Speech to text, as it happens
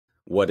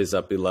What is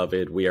up,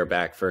 beloved? We are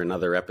back for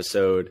another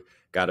episode.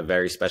 Got a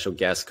very special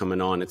guest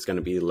coming on. It's going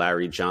to be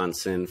Larry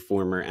Johnson,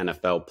 former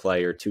NFL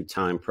player,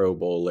 two-time Pro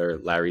Bowler.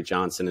 Larry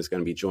Johnson is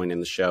going to be joining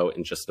the show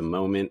in just a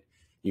moment.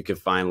 You can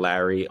find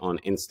Larry on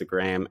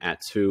Instagram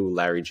at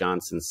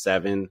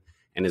 @2LarryJohnson7,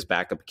 and his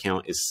backup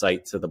account is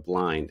Sight to the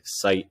Blind.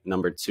 Sight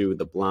number 2,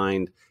 the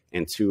blind,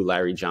 and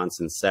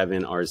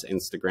 2LarryJohnson7 are his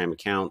Instagram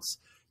accounts.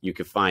 You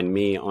can find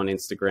me on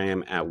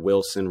Instagram at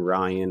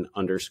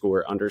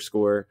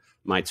WilsonRyan__.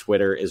 My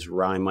Twitter is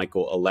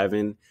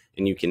RyMichael11,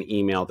 and you can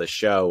email the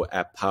show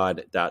at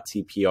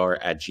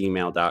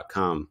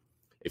pod.tpr@gmail.com.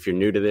 If you're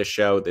new to this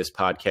show, this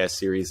podcast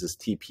series is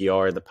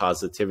TPR, the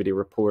Positivity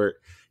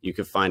Report. You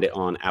can find it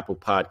on Apple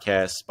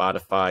Podcasts,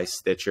 Spotify,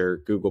 Stitcher,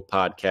 Google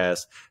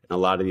Podcasts, and a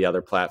lot of the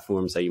other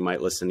platforms that you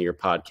might listen to your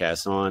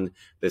podcasts on.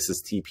 This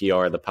is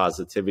TPR, the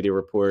Positivity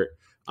Report.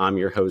 I'm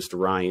your host,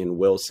 Ryan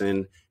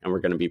Wilson, and we're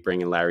going to be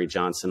bringing Larry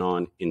Johnson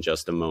on in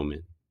just a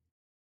moment.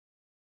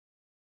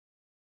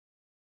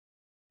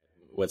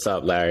 What's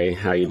up, Larry?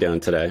 How are you doing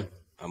today?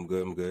 I'm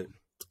good.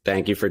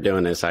 Thank you for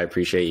doing this. I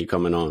appreciate you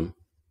coming on.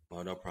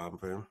 Oh, no problem,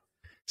 bro.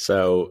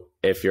 So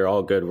if you're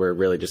all good, we're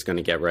really just going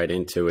to get right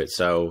into it.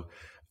 So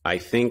I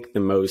think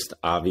the most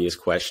obvious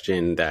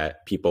question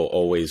that people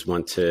always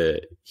want to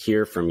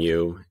hear from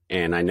you,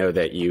 and I know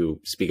that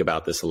you speak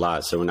about this a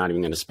lot, so we're not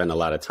even going to spend a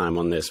lot of time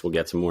on this. We'll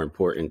get to more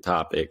important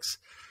topics.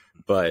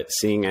 But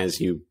seeing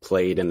as you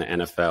played in the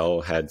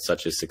NFL, had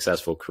such a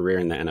successful career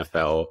in the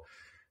NFL,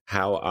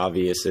 how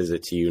obvious is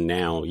it to you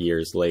now,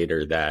 years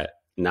later, that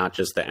not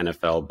just the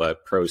NFL,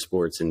 but pro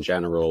sports in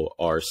general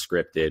are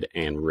scripted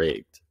and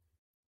rigged?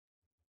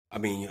 I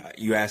mean,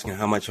 you asking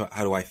how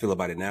do I feel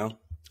about it now?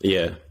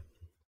 Yeah.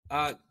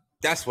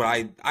 That's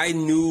what I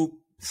knew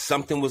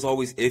something was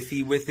always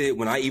iffy with it.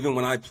 When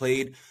I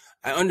played,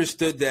 I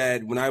understood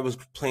that when I was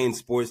playing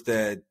sports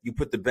that you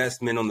put the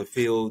best men on the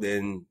field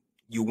and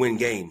you win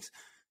games.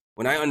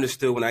 When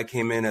I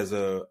came in as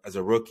a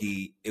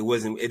rookie, it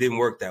didn't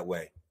work that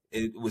way.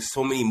 It was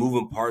so many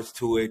moving parts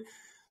to it,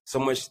 so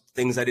much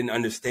things I didn't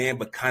understand,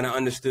 but kind of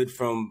understood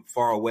from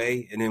far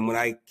away. And then when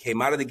I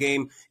came out of the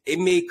game, it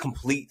made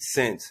complete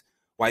sense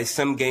why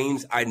some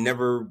games I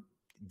never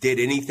did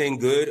anything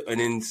good,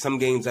 and in some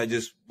games I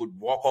just would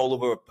walk all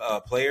over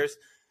players.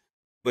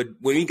 But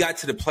when we got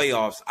to the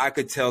playoffs, I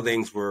could tell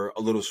things were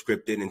a little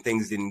scripted and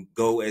things didn't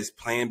go as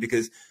planned,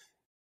 because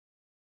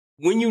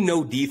when you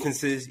know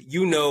defenses,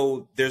 you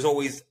know there's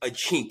always a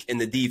chink in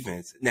the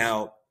defense.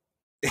 Now,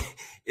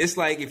 it's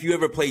like if you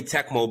ever played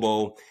Tecmo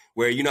Bowl,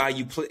 where you know how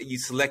you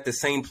select the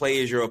same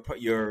play as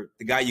the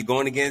guy you're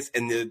going against,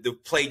 and the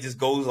play just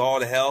goes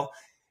all to hell.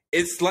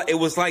 It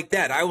was like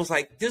that. I was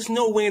like, there's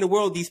no way in the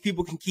world these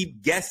people can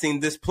keep guessing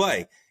this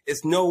play.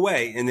 It's no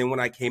way. And then when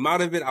I came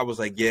out of it, I was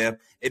like, yeah,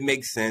 it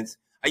makes sense.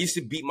 I used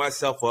to beat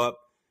myself up,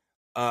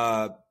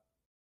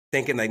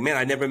 thinking like, man,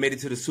 I never made it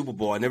to the Super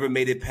Bowl. I never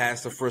made it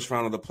past the first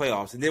round of the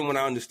playoffs. And then when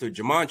I understood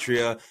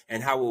gematria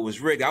and how it was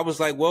rigged, I was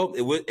like, well,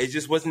 it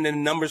just wasn't in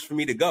the numbers for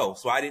me to go.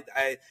 So it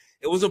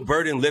was a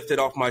burden lifted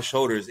off my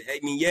shoulders. I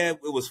mean, yeah, it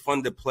was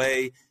fun to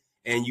play,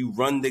 and you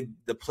run the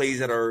plays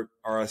that are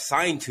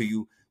assigned to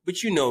you.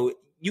 But, you know,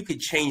 you could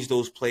change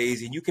those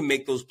plays and you can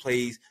make those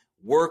plays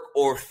work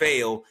or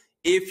fail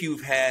if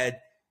you've had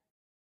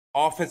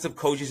offensive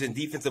coaches and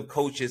defensive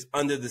coaches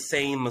under the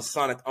same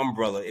Masonic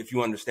umbrella, if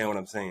you understand what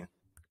I'm saying.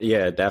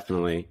 Yeah,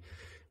 definitely.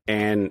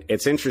 And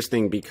it's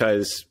interesting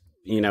because,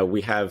 you know,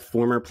 we have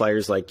former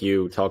players like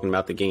you talking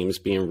about the games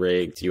being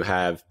rigged. You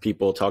have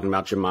people talking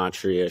about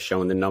gematria,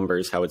 showing the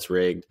numbers, how it's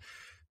rigged.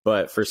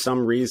 But for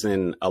some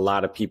reason, a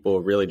lot of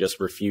people really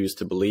just refuse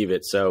to believe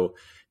it. So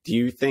do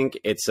you think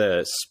it's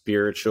a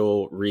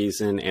spiritual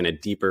reason and a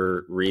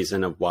deeper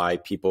reason of why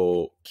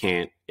people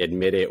can't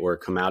admit it or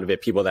come out of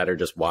it, people that are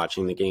just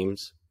watching the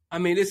games? I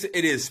mean, it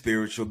is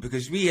spiritual,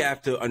 because we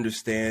have to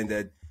understand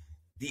that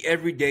the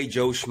everyday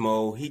Joe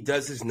Schmo, he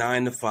does his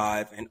 9 to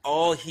 5, and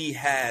all he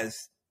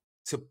has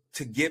to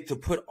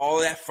put all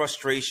that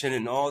frustration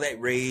and all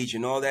that rage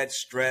and all that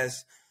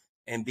stress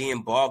and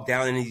being bogged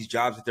down in these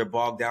jobs that they're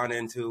bogged down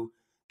into,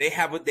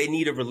 they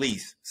need a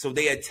release. So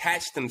they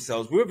attach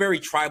themselves. We're very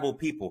tribal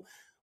people.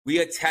 We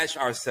attach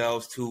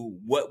ourselves to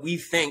what we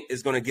think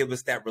is going to give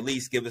us that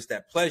release, give us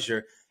that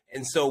pleasure.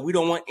 And so we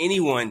don't want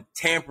anyone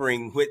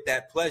tampering with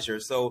that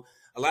pleasure. So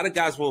a lot of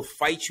guys will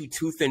fight you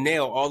tooth and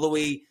nail all the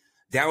way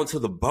down to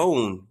the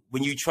bone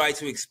when you try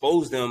to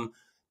expose them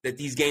that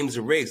these games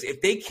are rigged.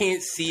 If they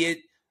can't see it,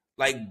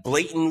 like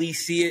blatantly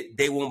see it,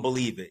 they won't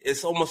believe it.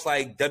 It's almost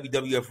like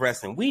WWF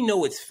wrestling. We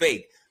know it's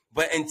fake,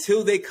 but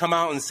until they come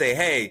out and say,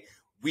 hey,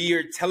 we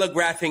are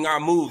telegraphing our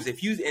moves.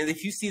 If you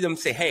see them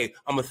say, hey,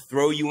 I'm going to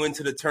throw you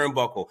into the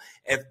turnbuckle.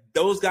 If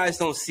those guys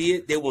don't see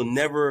it, they will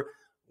never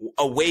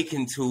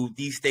awaken to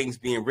these things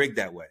being rigged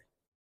that way.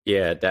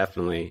 Yeah,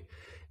 definitely.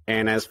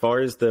 And as far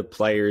as the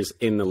players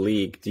in the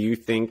league, do you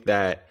think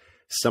that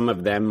some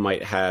of them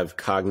might have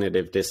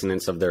cognitive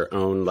dissonance of their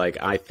own? Like,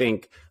 I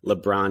think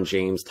LeBron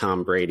James,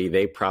 Tom Brady,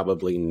 they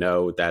probably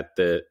know that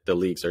the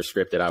leagues are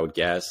scripted, I would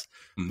guess.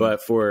 Mm-hmm.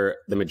 But for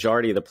the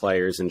majority of the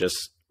players and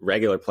just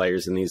regular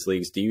players in these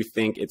leagues, do you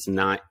think it's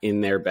not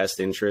in their best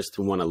interest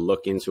to want to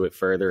look into it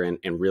further and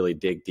really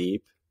dig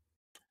deep?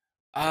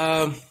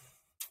 I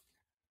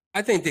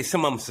think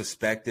some of them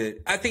suspect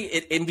it. I think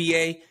at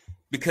NBA,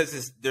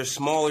 because they're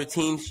smaller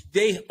teams,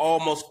 they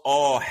almost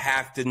all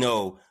have to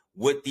know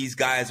what these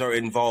guys are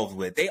involved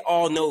with. They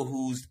all know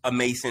who's a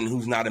Mason,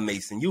 who's not a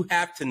Mason. You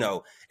have to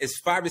know. It's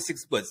 5 or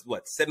 6,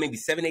 maybe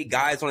 7, 8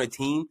 guys on a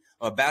team,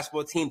 a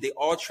basketball team. They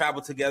all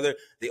travel together.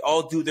 They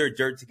all do their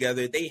dirt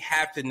together. They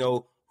have to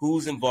know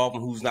who's involved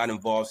and who's not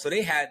involved. So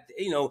they had,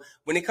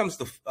 when it comes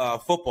to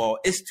football,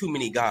 it's too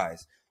many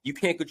guys. You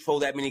can't control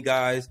that many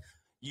guys.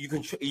 You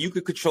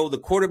could control the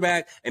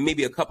quarterback and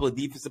maybe a couple of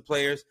defensive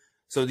players.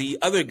 So the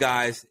other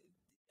guys,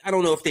 I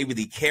don't know if they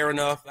really care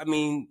enough. I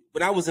mean,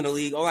 when I was in the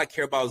league, all I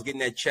care about was getting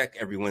that check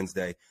every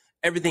Wednesday.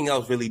 Everything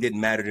else really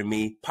didn't matter to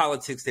me.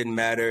 Politics didn't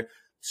matter.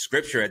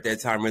 Scripture at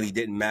that time really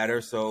didn't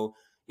matter. So,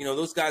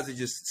 those guys are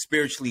just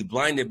spiritually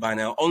blinded by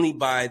now, only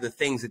by the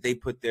things that they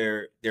put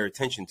their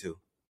attention to.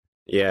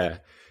 Yeah.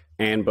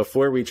 And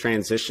before we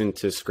transition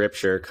to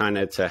Scripture, kind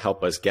of to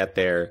help us get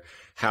there,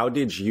 how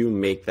did you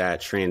make that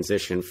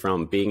transition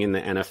from being in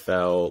the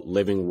NFL,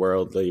 living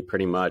worldly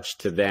pretty much,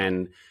 to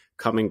then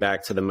coming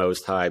back to the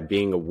Most High,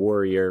 being a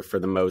warrior for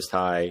the Most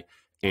High,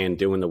 and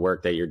doing the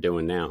work that you're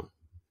doing now?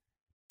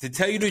 To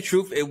tell you the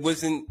truth, it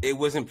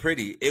wasn't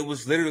pretty. It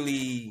was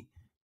literally,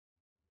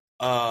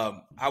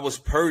 I was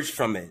purged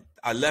from it.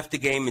 I left the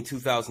game in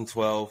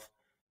 2012.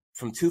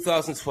 From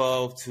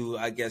 2012 to,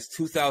 I guess,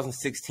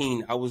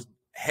 2016, I was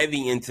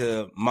heavy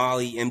into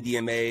Molly,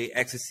 MDMA,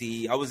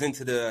 ecstasy. I was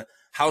into the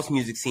house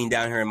music scene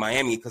down here in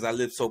Miami because I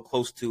lived so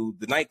close to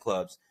the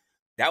nightclubs.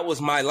 That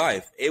was my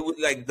life. It was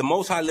like the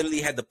Most High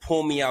literally had to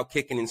pull me out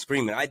kicking and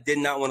screaming. I did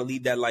not want to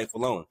leave that life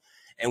alone.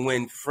 And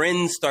when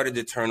friends started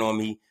to turn on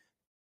me,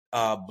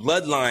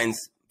 bloodlines,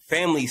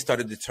 family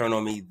started to turn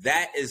on me,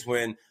 that is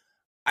when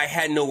I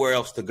had nowhere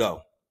else to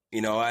go.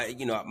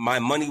 My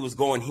money was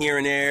going here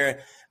and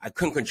there. I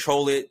couldn't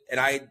control it. And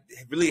I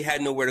really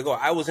had nowhere to go.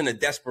 I was in a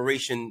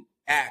desperation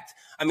act.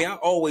 I mean, I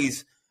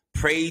always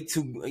prayed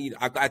to,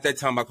 at that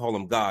time I call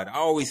him God. I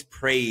always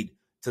prayed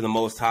to the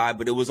Most High,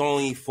 but it was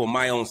only for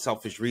my own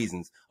selfish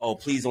reasons. Oh,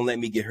 please don't let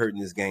me get hurt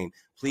in this game.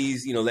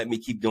 Please, let me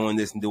keep doing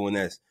this and doing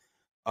this.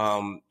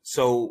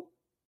 So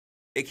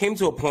it came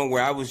to a point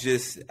where I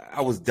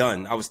was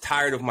done. I was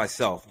tired of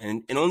myself.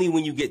 And only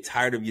when you get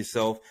tired of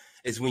yourself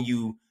is when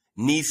you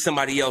need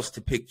somebody else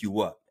to pick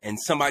you up, and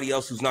somebody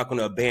else who's not going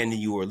to abandon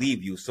you or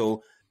leave you.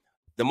 So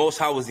the Most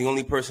High was the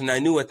only person I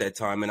knew at that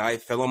time. And I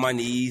fell on my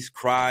knees,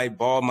 cried,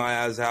 bawled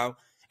my eyes out.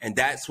 And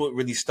that's what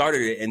really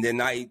started it. And then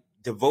I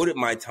devoted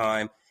my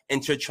time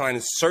into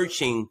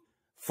searching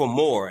for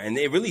more. And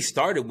it really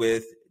started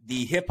with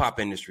the hip hop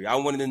industry. I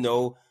wanted to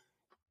know,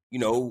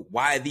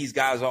 why these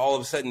guys are all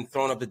of a sudden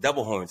throwing up the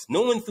devil horns.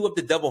 No one threw up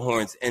the devil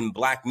horns in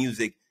black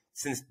music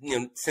since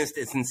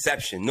its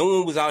inception. No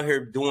one was out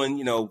here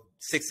doing,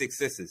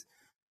 666s.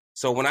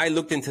 So when I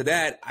looked into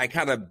that, I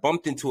kind of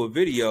bumped into a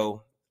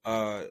video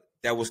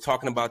that was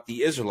talking about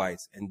the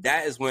Israelites. And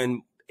that is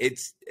when it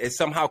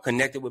somehow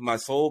connected with my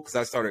soul, because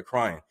I started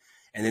crying.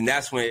 And then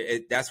that's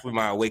when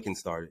my awakening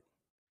started.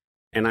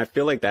 And I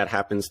feel like that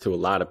happens to a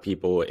lot of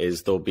people,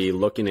 is they'll be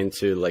looking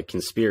into like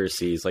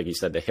conspiracies, like you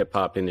said, the hip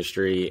hop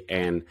industry.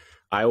 And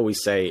I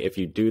always say, if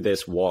you do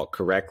this walk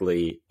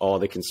correctly, all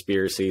the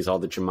conspiracies, all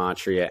the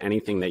gematria,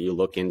 anything that you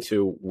look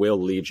into will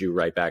lead you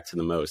right back to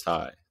the Most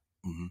High.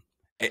 Mm-hmm.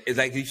 It's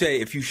like you say,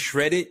 if you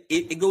shred it,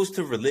 it goes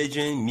to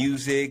religion,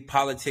 music,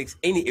 politics.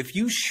 If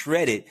you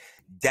shred it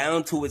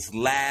down to its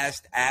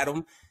last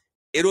atom,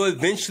 it'll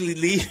eventually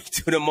lead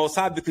to the Most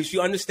High, because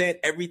you understand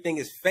everything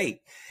is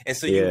fake. And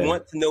so you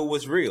want to know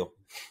what's real.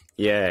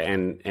 Yeah.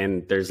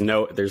 And there's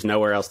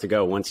nowhere else to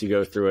go. Once you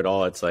go through it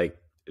all, it's like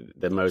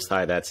the Most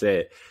High, that's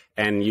it.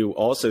 And you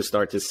also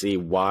start to see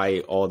why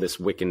all this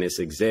wickedness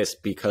exists,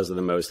 because of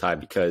the Most High,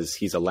 because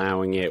he's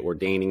allowing it,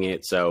 ordaining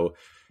it. So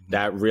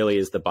that really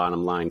is the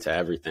bottom line to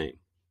everything.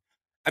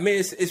 I mean,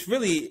 it's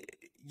really,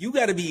 you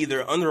got to be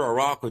either under a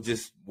rock or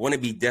just want to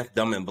be deaf,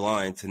 dumb, and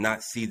blind to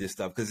not see this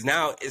stuff. Because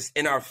now it's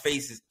in our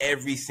faces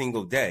every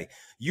single day.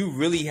 You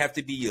really have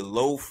to be a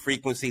low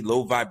frequency,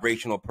 low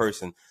vibrational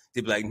person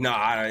to be like,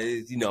 nah,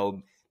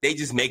 they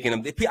just making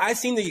them. I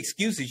seen the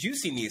excuses. You've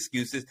seen the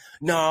excuses.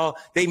 No,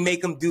 they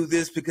make them do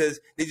this because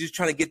they're just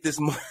trying to get this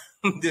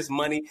this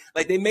money.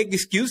 Like, they make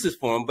excuses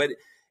for them, but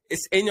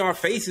it's in our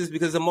faces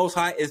because the Most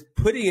High is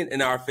putting it in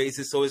our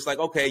faces. So it's like,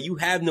 okay, you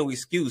have no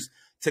excuse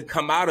to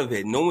come out of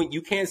it. No one,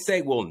 you can't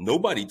say, well,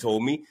 nobody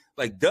told me.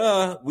 Like,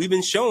 duh, we've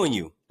been showing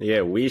you.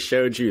 Yeah, we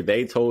showed you.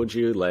 They told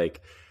you.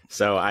 Like,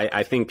 so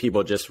I think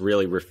people just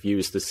really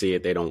refuse to see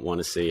it. They don't want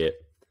to see it.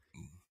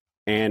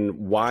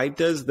 And why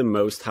does the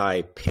Most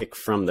High pick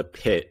from the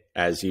pit,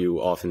 as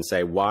you often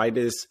say? Why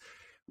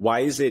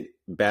is it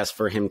best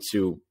for him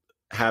to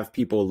have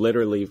people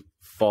literally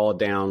fall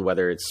down,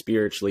 whether it's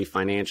spiritually,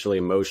 financially,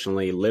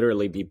 emotionally,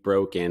 literally be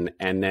broken,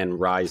 and then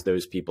rise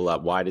those people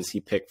up? Why does he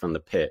pick from the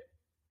pit?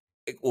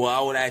 Well,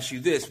 I would ask you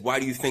this. Why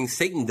do you think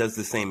Satan does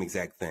the same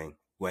exact thing?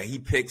 where he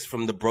picks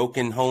from the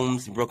broken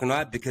homes and broken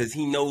lives because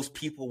he knows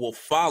people will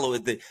follow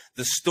it.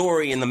 The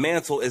story and the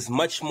mantle is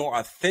much more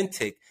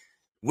authentic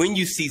when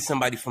you see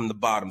somebody from the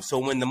bottom. So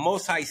when the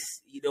Most High,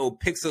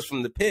 picks us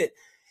from the pit,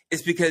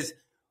 it's because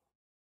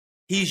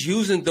he's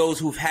using those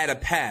who've had a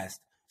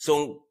past.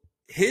 So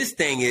his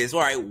thing is,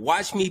 all right,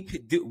 watch me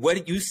do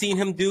what you seen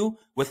him do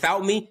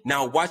without me.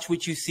 Now watch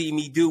what you see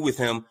me do with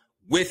him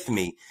with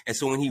me. And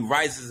so when he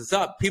rises us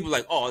up, people are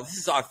like, oh, this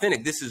is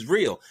authentic. This is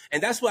real.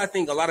 And that's what I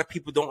think a lot of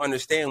people don't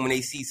understand when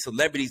they see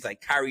celebrities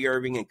like Kyrie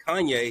Irving and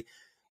Kanye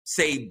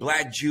say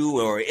Black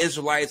Jew or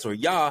Israelites or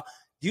Yah.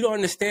 You don't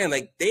understand.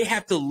 Like, they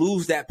have to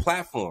lose that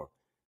platform.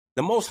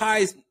 The Most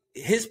High's,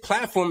 his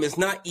platform is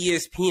not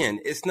ESPN.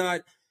 It's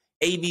not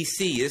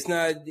ABC. It's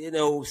not,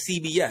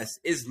 CBS.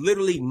 It's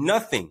literally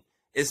nothing.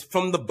 It's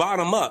from the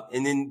bottom up.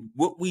 And then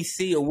what we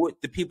see, or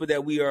what the people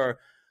that we are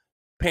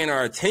paying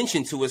our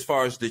attention to as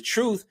far as the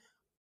truth,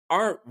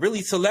 aren't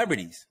really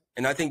celebrities.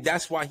 And I think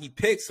that's why he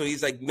picks. So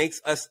he's like,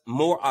 makes us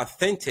more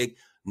authentic,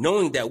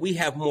 knowing that we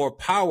have more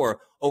power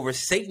over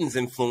Satan's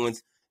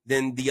influence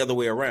than the other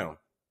way around.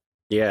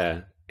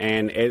 Yeah.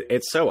 And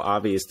it's so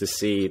obvious to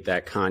see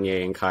that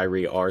Kanye and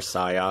Kyrie are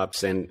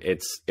psyops, and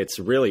it's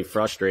really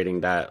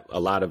frustrating that a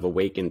lot of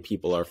awakened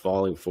people are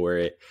falling for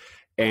it.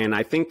 And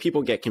I think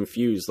people get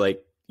confused.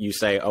 Like, you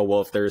say, oh,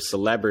 well, if there's a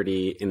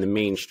celebrity in the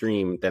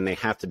mainstream, then they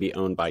have to be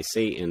owned by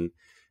Satan.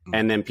 Mm-hmm.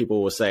 And then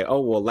people will say,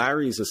 oh, well,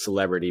 Larry's a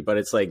celebrity. But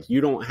it's like, you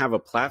don't have a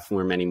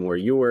platform anymore.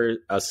 You were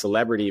a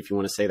celebrity, if you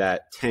want to say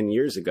that, 10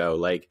 years ago.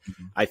 Like,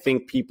 I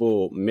think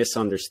people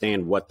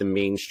misunderstand what the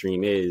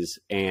mainstream is,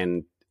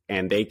 and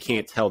they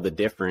can't tell the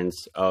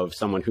difference of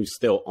someone who's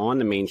still on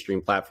the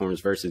mainstream platforms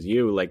versus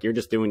you. Like, you're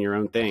just doing your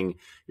own thing,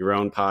 your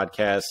own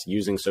podcast,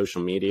 using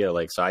social media.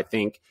 Like, so I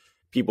think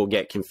people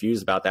get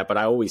confused about that. But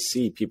I always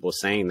see people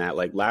saying that,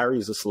 like,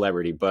 Larry's a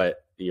celebrity, but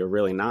you're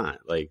really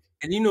not. Like,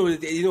 and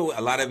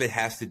a lot of it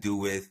has to do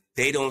with,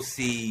 they don't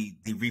see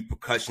the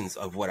repercussions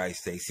of what I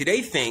say. See,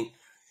 they think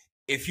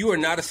if you are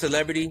not a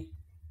celebrity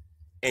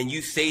and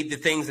you say the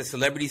things that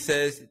celebrity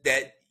says,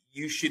 that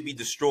you should be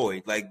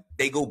destroyed. Like,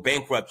 they go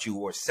bankrupt you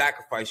or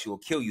sacrifice you or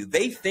kill you.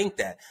 They think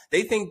that.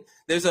 They think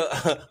there's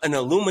an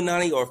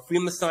Illuminati or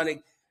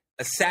Freemasonic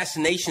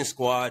assassination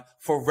squad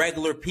for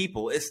regular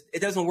people. It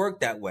doesn't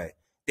work that way.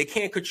 They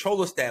can't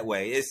control us that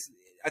way.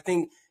 I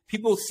think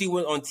people see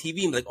what on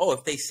TV and be like, oh,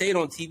 if they say it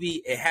on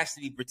TV, it has to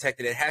be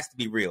protected. It has to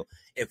be real.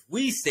 If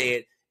we say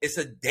it, it's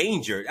a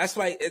danger. That's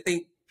why I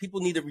think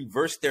people need to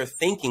reverse their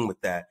thinking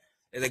with that.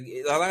 Like,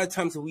 a lot of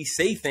times when we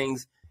say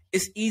things,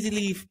 it's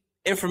easily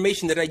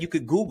information that you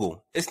could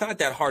Google. It's not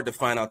that hard to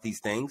find out these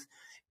things.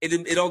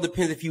 It all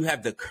depends if you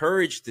have the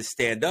courage to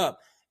stand up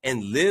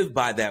and live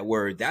by that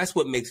word. That's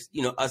what makes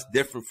us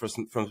different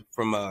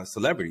from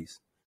celebrities.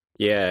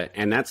 Yeah,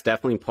 and that's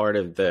definitely part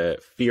of the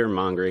fear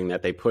mongering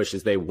that they push,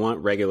 is they want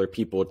regular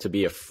people to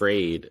be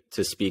afraid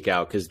to speak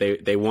out, because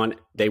they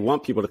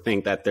want people to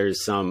think that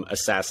there's some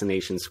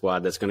assassination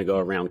squad that's going to go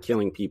around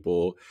killing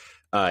people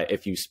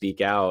if you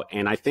speak out.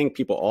 And I think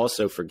people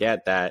also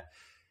forget that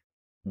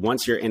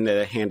once you're in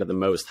the hand of the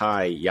Most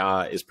High,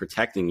 Yah is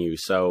protecting you.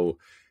 So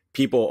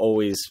people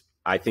always,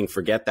 I think,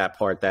 forget that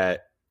part,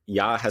 that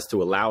Yah has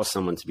to allow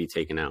someone to be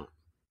taken out.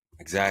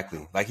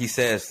 Exactly. Like he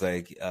says,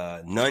 like,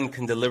 none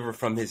can deliver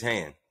from his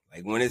hand.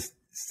 Like, when it's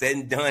said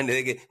and done,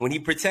 when he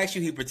protects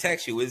you, he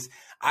protects you.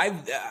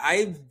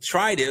 I've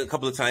tried it a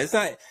couple of times.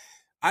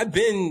 I've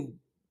been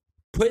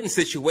put in a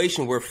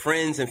situation where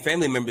friends and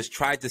family members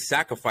tried to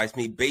sacrifice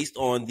me based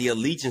on the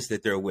allegiance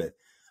that they're with.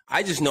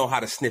 I just know how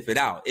to sniff it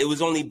out. It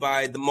was only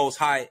by the Most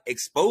High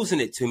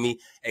exposing it to me,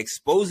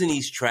 exposing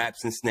these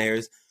traps and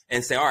snares,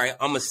 and say, all right,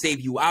 I'm going to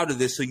save you out of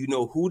this so you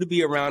know who to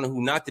be around and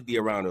who not to be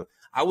around.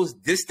 I was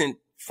distant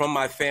from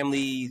my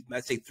family,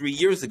 I'd say 3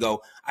 years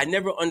ago. I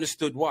never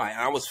understood why.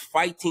 I was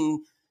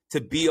fighting to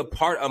be a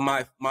part of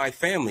my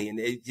family, and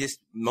it just,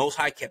 Most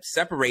High kept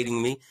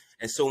separating me.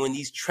 And so when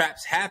these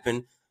traps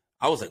happened,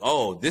 I was like,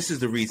 oh, this is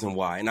the reason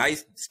why. And I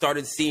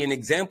started seeing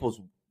examples,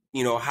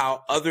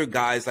 how other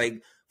guys,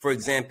 like, for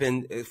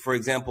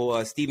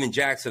example, Steven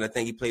Jackson, I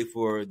think he played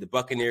for the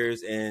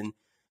Buccaneers and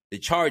the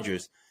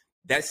Chargers.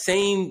 That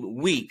same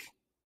week,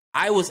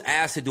 I was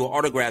asked to do an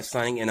autograph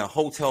signing in a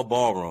hotel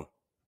ballroom.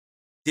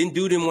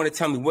 Didn't want to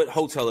tell me what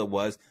hotel it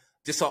was,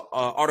 just an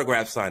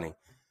autograph signing.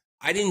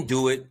 I didn't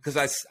do it because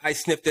I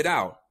sniffed it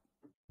out.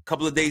 A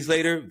couple of days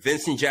later,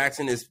 Vincent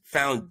Jackson is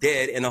found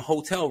dead in a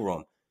hotel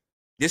room.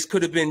 This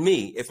could have been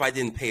me if I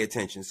didn't pay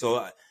attention.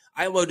 So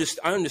I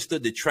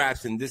understood the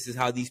traps, and this is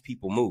how these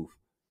people move.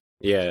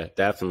 Yeah,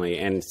 definitely.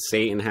 And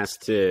Satan has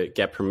to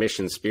get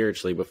permission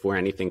spiritually before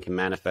anything can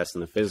manifest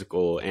in the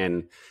physical.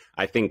 And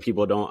I think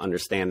people don't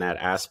understand that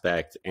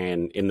aspect.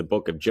 And in the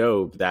book of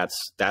Job,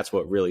 that's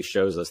what really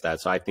shows us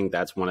that. So I think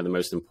that's one of the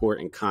most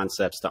important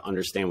concepts to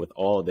understand with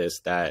all of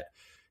this, that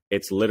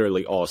it's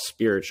literally all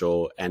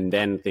spiritual, and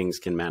then things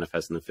can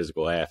manifest in the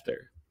physical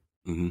after.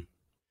 Mm-hmm.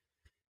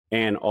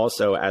 And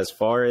also, as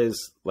far as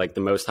like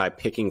the Most High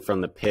picking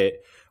from the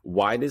pit,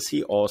 why does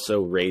he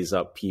also raise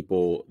up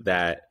people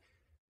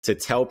to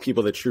tell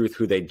people the truth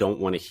who they don't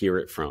want to hear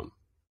it from?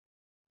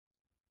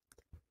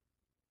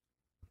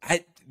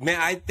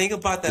 I think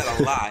about that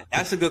a lot.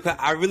 That's a good.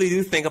 I really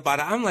do think about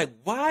it. I'm like,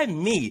 why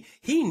me?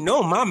 He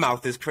know my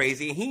mouth is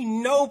crazy. He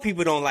know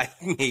people don't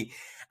like me.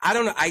 I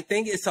don't know. I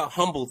think it's a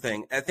humble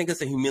thing. I think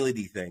it's a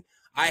humility thing.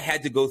 I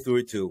had to go through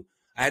it too.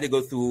 I had to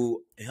go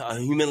through a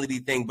humility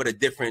thing, but a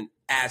different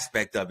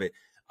aspect of it.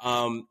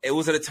 It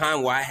was at a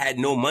time where I had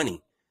no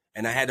money,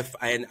 and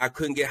I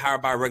couldn't get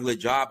hired by a regular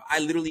job. I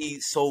literally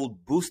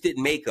sold boosted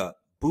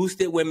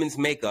women's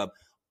makeup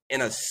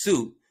in a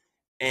suit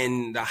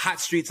in the hot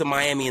streets of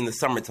Miami in the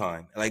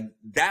summertime. Like,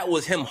 that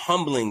was him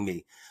humbling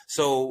me.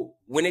 So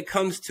when it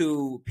comes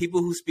to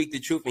people who speak the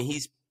truth, and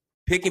he's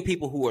picking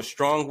people who are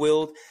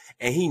strong-willed,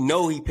 and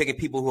he picking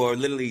people who are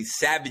literally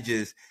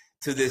savages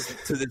to this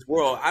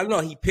world. I don't know.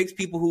 He picks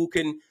people who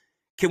can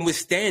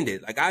withstand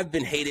it. Like, I've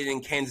been hated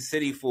in Kansas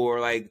City for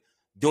like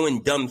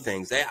doing dumb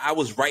things. I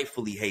was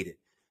rightfully hated.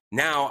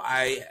 Now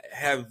I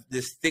have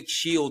this thick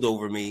shield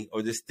over me,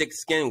 or this thick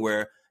skin,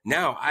 where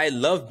now I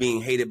love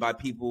being hated by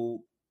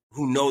people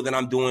who know that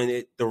I'm doing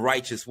it the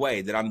righteous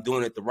way, that I'm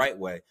doing it the right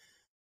way.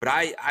 But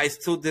I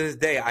still, to this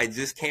day, I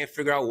just can't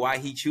figure out why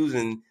he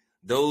choosing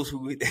those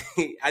who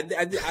I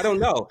don't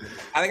know.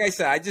 Like I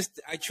said,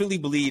 I truly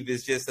believe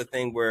it's just a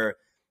thing where,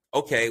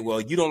 okay, well,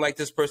 you don't like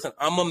this person.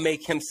 I'm going to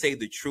make him say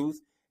the truth,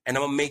 and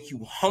I'm going to make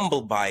you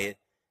humble by it,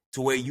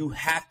 to where you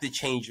have to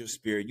change your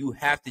spirit. You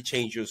have to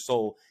change your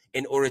soul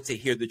in order to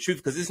hear the truth,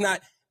 because it's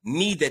not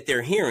me that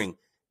they're hearing.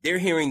 They're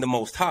hearing the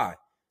Most High.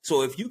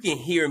 So if you can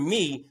hear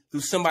me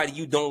through somebody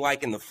you don't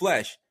like in the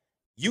flesh,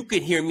 you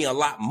could hear me a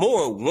lot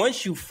more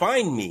once you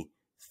find me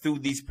through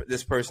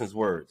this person's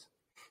words.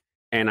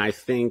 And I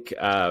think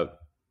the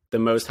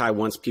Most High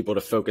wants people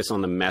to focus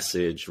on the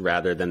message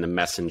rather than the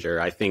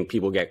messenger. I think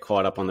people get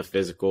caught up on the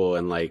physical,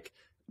 and like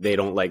they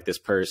don't like this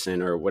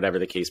person or whatever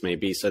the case may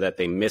be, so that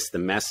they miss the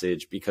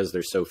message because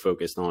they're so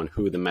focused on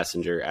who the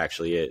messenger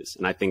actually is.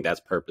 And I think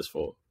that's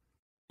purposeful.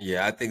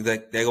 Yeah, I think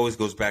that always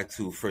goes back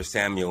to 1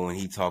 Samuel, when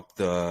he talked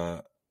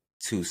to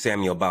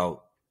Samuel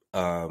about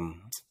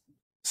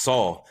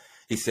Saul.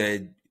 He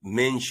said,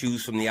 men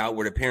choose from the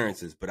outward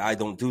appearances, but I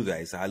don't do that.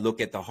 He said, I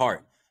look at the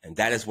heart. And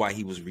that is why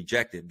he was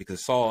rejected,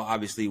 because Saul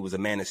obviously was a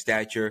man of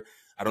stature.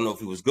 I don't know if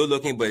he was good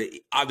looking, but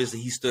obviously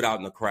he stood out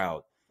in the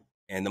crowd.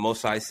 And the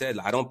Most High said,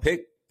 I don't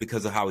pick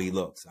because of how he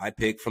looks. I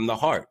pick from the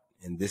heart.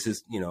 And this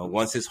is,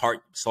 once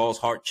Saul's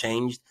heart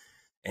changed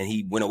and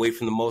he went away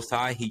from the Most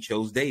High, he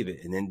chose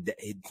David. And then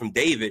from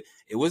David,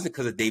 it wasn't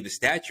because of David's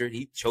stature.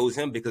 He chose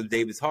him because of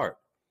David's heart.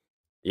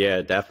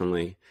 Yeah,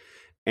 definitely.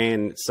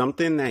 And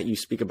something that you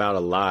speak about a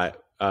lot,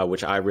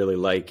 which I really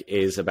like,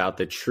 is about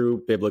the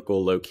true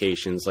biblical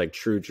locations, like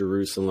true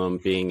Jerusalem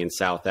being in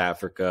South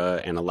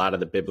Africa and a lot of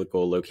the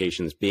biblical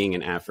locations being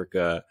in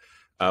Africa.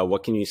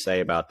 What can you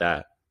say about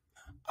that?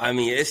 I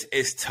mean,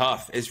 it's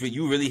tough.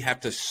 You really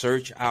have to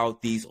search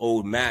out these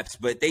old maps,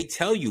 but they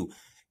tell you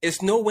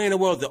it's no way in the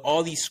world that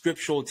all these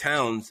scriptural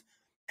towns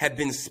have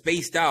been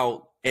spaced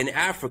out in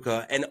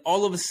Africa, and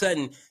all of a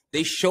sudden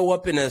they show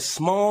up in a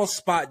small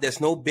spot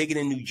that's no bigger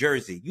than New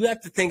Jersey. You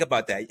have to think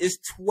about that. It's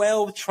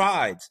 12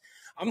 tribes.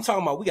 I'm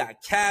talking about, we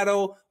got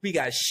cattle, we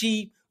got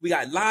sheep, we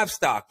got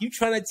livestock. You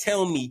trying to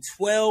tell me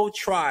 12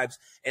 tribes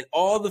and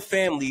all the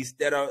families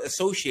that are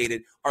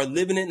associated are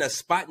living in a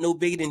spot no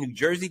bigger than New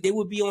Jersey? They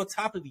would be on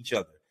top of each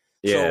other.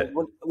 Yeah.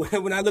 So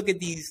when I look at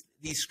these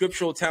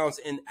scriptural towns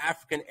in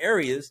African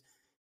areas,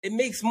 it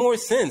makes more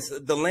sense.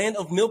 The land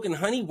of milk and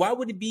honey, why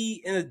would it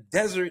be in a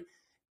desert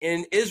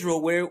in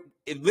Israel where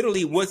it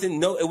literally it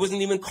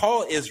wasn't even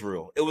called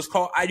Israel? It was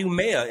called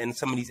Idumea in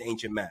some of these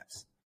ancient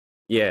maps.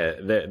 Yeah,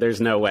 there's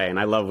no way. And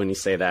I love when you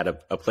say that,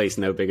 a place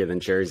no bigger than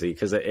Jersey,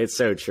 because it's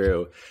so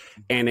true.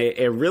 And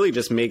it really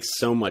just makes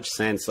so much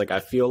sense. Like,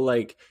 I feel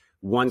like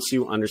once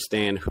you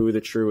understand who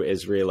the true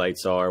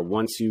Israelites are,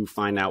 once you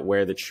find out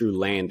where the true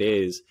land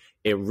is,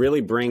 it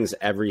really brings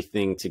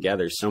everything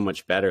together so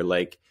much better.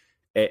 Like,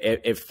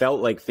 it felt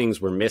like things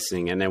were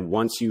missing. And then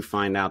once you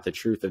find out the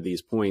truth of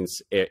these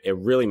points, it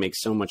really makes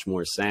so much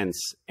more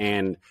sense.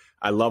 And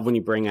I love when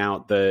you bring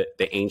out the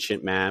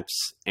ancient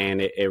maps,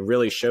 and it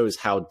really shows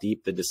how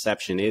deep the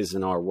deception is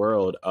in our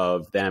world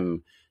of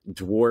them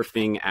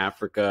dwarfing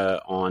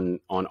Africa on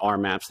our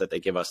maps that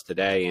they give us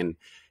today. And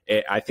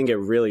I think it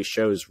really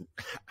shows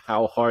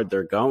how hard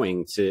they're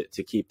going to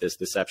keep this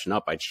deception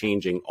up by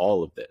changing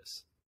all of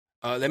this.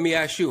 Let me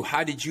ask you,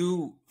 how did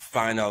you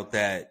find out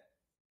that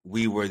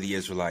we were the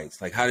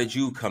Israelites? Like, how did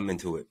you come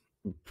into it?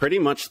 Pretty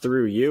much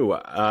through you.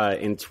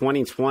 In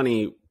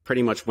 2020,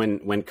 pretty much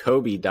when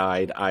Kobe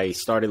died, I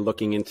started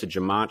looking into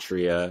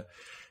gematria,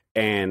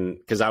 and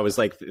because I was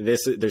like,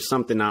 there's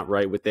something not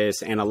right with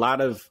this. And a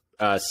lot of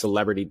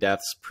celebrity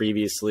deaths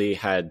previously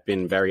had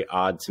been very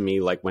odd to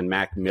me. Like when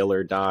Mac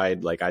Miller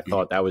died, like I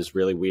thought that was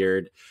really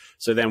weird.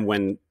 So then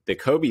when the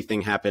Kobe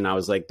thing happened, I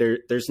was like,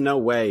 there's no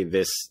way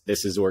this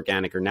is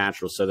organic or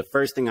natural. So the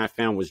first thing I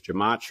found was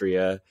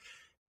gematria.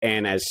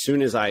 And as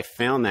soon as I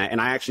found that, and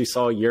I actually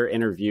saw your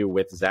interview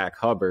with Zach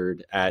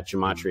Hubbard at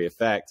Gematria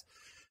Effect,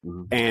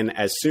 Mm-hmm. And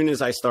as soon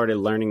as I started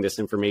learning this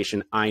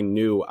information, I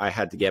knew I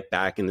had to get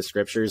back in the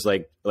scriptures.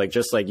 Like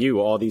just like you,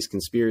 all these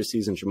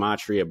conspiracies and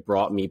gematria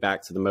brought me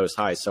back to the Most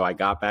High. So I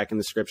got back in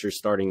the scriptures,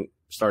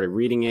 started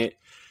reading it.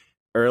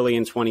 Early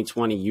in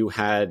 2020, you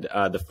had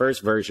the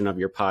first version of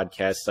your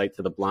podcast, Sight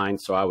to the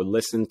Blind. So I would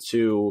listen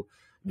to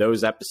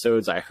those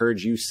episodes. I heard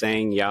you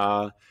saying,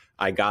 yeah,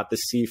 I got the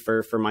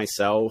Sefer for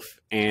myself.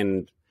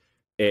 And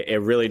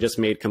it really just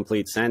made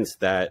complete sense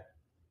that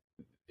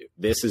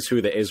this is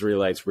who the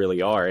Israelites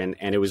really are. And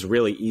it was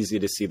really easy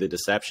to see the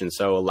deception.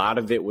 So a lot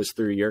of it was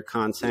through your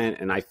content.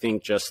 And I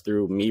think just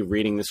through me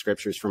reading the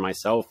scriptures for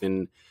myself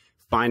and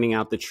finding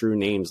out the true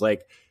names,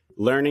 like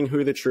learning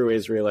who the true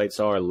Israelites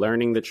are,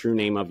 learning the true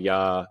name of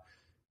Yah,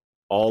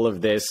 all of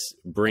this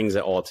brings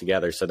it all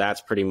together. So that's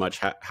pretty much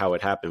how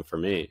it happened for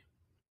me.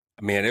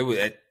 I mean,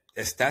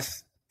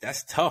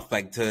 that's tough,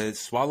 like to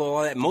swallow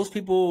all that. Most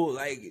people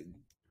like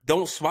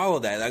don't swallow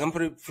that. Like I'm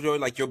pretty sure,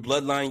 like your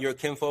bloodline, your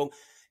kinfolk,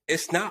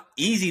 it's not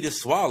easy to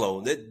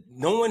swallow. That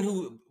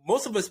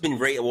most of us been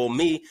raised. Well,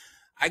 me,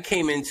 I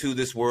came into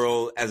this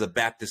world as a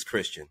Baptist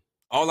Christian.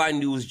 All I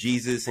knew was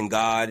Jesus and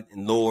God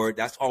and Lord.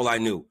 That's all I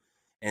knew,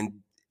 and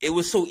it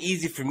was so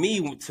easy for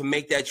me to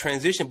make that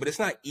transition, but it's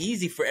not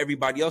easy for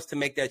everybody else to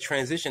make that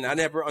transition. I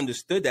never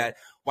understood that,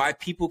 why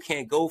people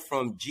can't go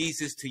from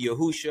Jesus to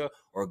Yahusha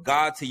or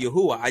God to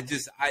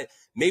Yahuwah.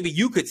 Maybe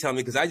you could tell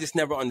me, because I just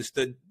never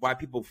understood why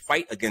people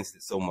fight against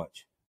it so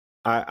much.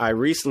 I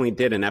recently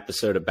did an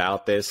episode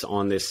about this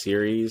on this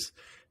series,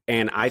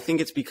 and I think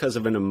it's because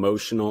of an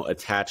emotional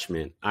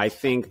attachment. I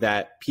think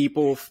that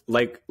people,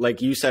 like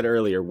you said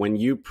earlier, when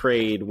you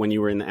prayed, when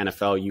you were in the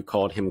NFL, you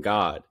called him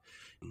God.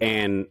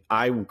 And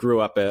I grew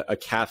up a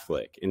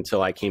Catholic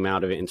until I came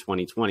out of it in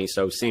 2020.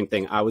 So same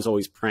thing. I was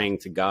always praying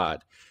to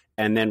God.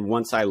 And then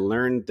once I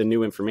learned the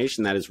new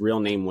information that his real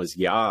name was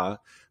Yah,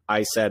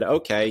 I said,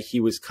 okay, he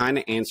was kind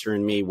of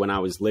answering me when I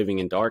was living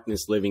in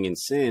darkness, living in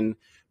sin.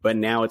 But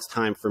now it's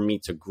time for me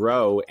to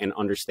grow and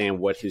understand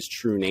what his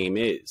true name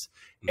is.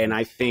 Mm-hmm. And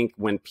I think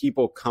when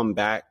people come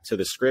back to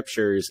the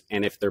scriptures,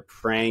 and if they're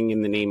praying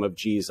in the name of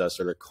Jesus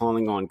or they're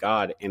calling on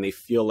God and they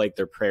feel like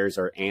their prayers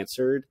are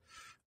answered,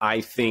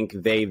 I think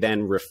they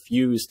then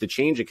refuse to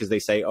change it because they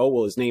say, oh,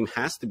 well, his name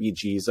has to be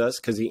Jesus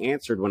because he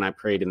answered when I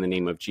prayed in the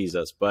name of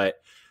Jesus.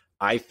 But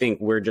I think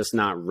we're just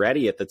not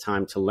ready at the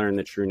time to learn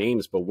the true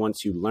names. But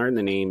once you learn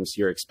the names,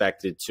 you're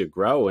expected to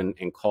grow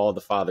and call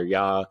the Father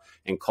Yah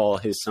and call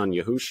his son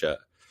Yahusha.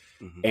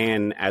 Mm-hmm.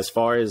 And as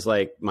far as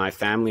like my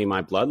family,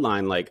 my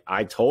bloodline, like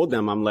I told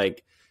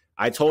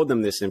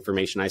them this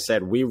information. I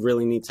said, we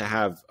really need to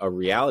have a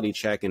reality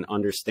check and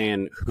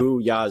understand who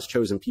Yah's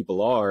chosen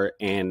people are.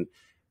 And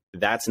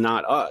that's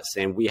not us.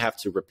 And we have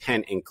to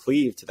repent and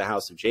cleave to the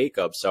house of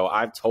Jacob. So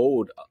I've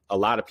told a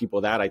lot of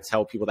people that. I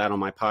tell people that on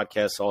my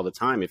podcast all the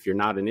time. If you're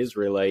not an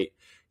Israelite,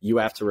 you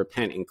have to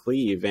repent and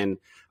cleave. And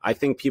I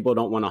think people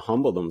don't want to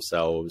humble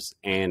themselves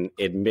and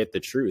admit the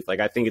truth.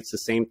 Like, I think it's the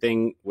same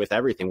thing with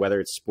everything,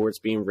 whether it's sports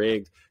being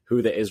rigged,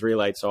 who the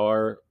Israelites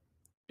are.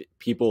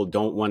 People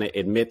don't want to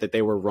admit that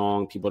they were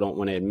wrong. People don't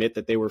want to admit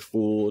that they were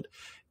fooled.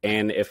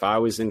 And if I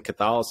was in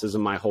Catholicism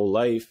my whole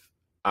life,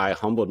 I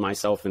humbled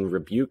myself and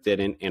rebuked it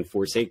and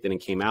forsaked it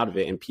and came out of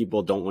it. And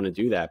people don't want to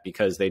do that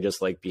because they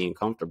just like being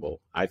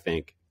comfortable, I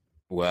think.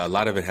 Well, a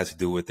lot of it has to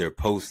do with their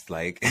posts.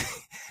 Like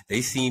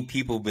they seen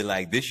people be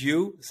like, this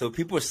you? So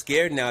people are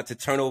scared now to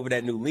turn over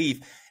that new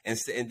leaf and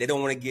they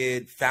don't want to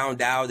get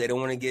found out. They don't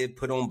want to get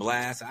put on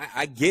blast.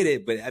 I get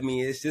it. But I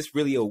mean, it's just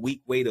really a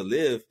weak way to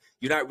live.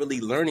 You're not really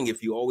learning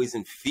if you're always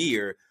in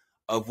fear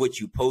of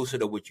what you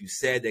posted or what you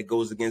said that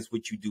goes against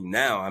what you do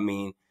now. I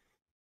mean,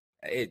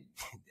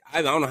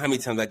 I don't know how many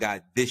times I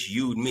got this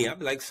you'd me. I'd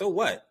be like, so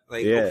what?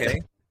 Like, yeah. Okay.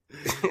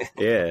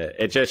 Yeah.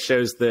 It just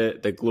shows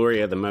the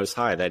glory of the Most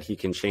High that he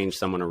can change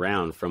someone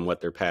around from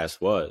what their past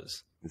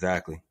was.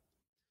 Exactly.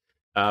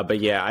 But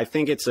yeah, I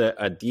think it's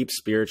a deep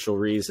spiritual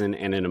reason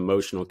and an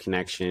emotional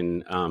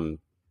connection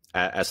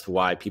as to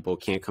why people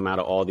can't come out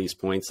of all these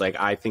points. Like,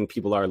 I think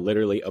people are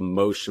literally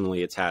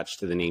emotionally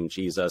attached to the name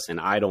Jesus, and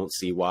I don't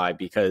see why,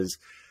 because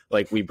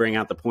like we bring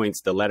out the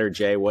points, the letter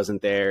J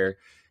wasn't there.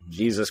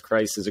 Jesus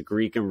Christ is a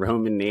Greek and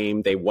Roman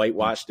name. They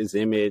whitewashed his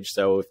image.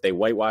 So if they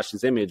whitewashed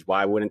his image,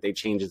 why wouldn't they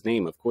change his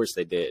name? Of course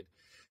they did.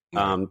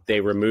 Yeah. They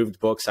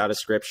removed books out of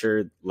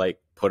scripture, like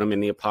put them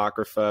in the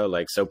Apocrypha.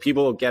 Like, so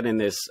people get in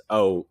this,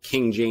 oh,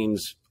 King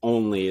James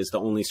only is the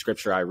only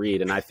scripture I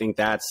read. And I think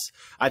that's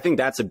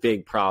a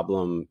big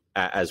problem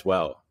as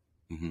well.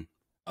 Mm-hmm.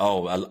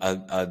 Oh,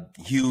 a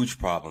huge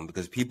problem,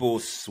 because people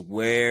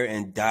swear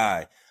and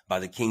die by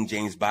the King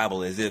James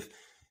Bible as if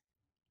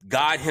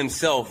God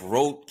himself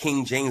wrote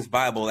King James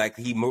Bible, like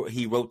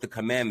he wrote the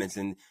commandments.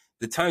 And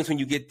the times when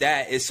you get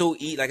that, it's so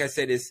like I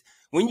said, it's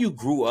when you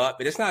grew up,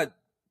 and it's not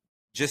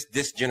just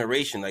this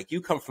generation. Like,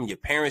 you come from your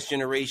parents'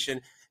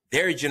 generation,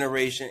 their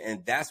generation,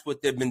 and that's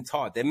what they've been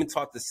taught. They've been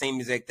taught the same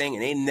exact thing,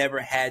 and they never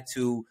had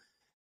to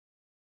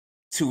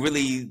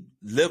really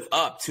live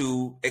up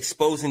to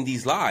exposing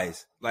these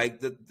lies.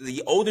 Like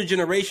the older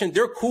generation,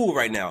 they're cool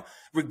right now.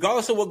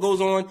 Regardless of what goes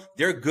on,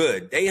 they're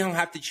good. They don't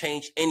have to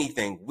change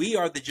anything. We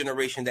are the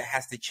generation that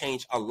has to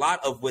change a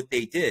lot of what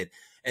they did.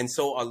 And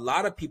so a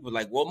lot of people are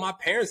like, well, my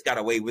parents got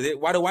away with it.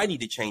 Why do I need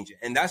to change it?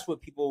 And that's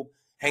what people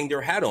hang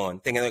their hat on,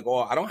 thinking like, oh,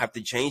 I don't have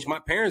to change. My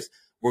parents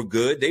were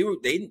good. They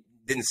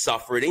didn't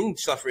suffer. They didn't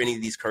suffer any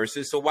of these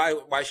curses. So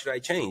why should I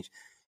change?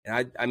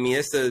 And I mean,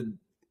 it's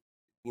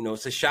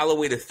a shallow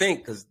way to think,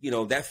 because,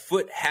 that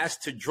foot has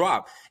to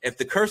drop. If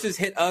the curses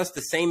hit us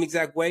the same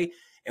exact way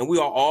and we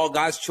are all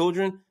God's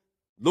children,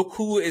 look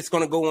who it's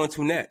going to go on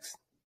to next.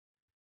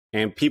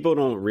 And people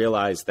don't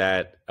realize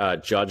that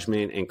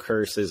judgment and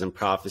curses and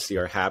prophecy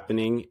are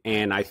happening.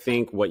 And I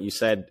think what you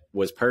said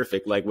was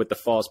perfect. Like with the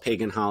false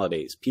pagan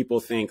holidays,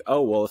 people think,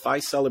 oh, well, if I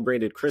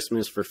celebrated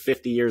Christmas for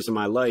 50 years of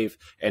my life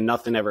and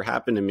nothing ever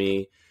happened to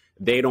me,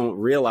 they don't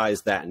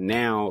realize that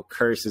now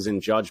curses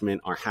and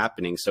judgment are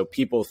happening. So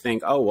people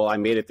think, oh, well, I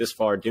made it this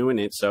far doing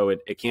it, so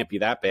it can't be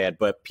that bad.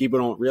 But people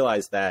don't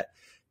realize that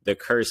the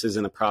curses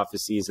and the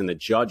prophecies and the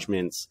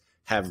judgments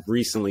have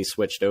recently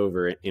switched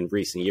over in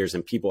recent years,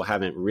 and people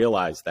haven't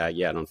realized that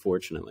yet,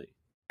 unfortunately.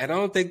 And I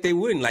don't think they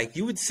wouldn't. Like,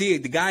 you would see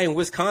the guy in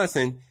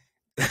Wisconsin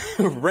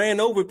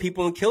ran over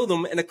people and killed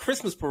them in a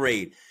Christmas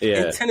parade.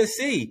 Yeah. In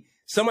Tennessee,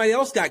 somebody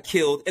else got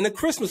killed in a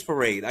Christmas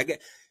parade.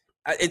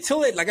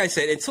 Until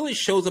it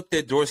shows up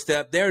their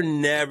doorstep, they're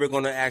never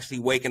going to actually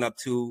waken up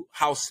to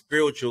how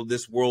spiritual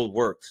this world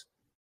works.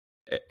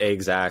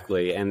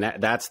 Exactly. And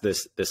that's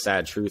the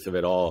sad truth of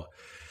it all.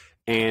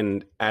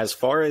 And as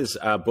far as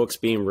books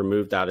being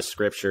removed out of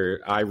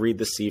scripture, I read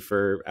the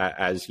Sefer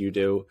as you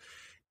do.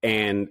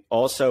 And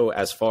also,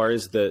 as far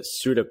as the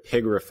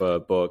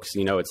pseudepigrapha books,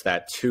 it's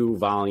that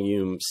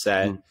 2-volume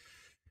set. Mm-hmm.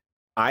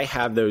 I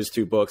have those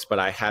 2 books, but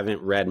I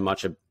haven't read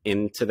much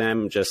into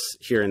them. Just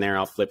here and there,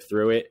 I'll flip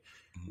through it.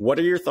 What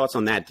are your thoughts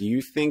on that? Do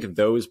you think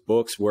those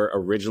books were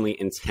originally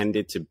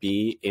intended to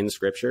be in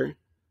scripture?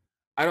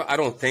 I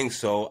don't think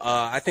so.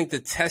 I think the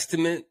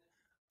Testament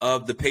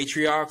of the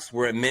patriarchs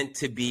were meant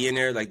to be in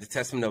there, like the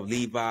Testament of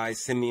Levi,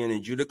 Simeon,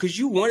 and Judah, because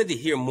you wanted to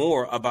hear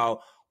more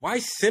about why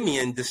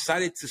Simeon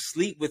decided to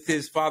sleep with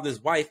his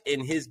father's wife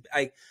in his,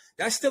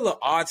 that's still an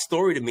odd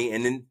story to me.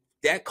 And then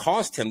that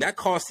cost him. That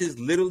cost his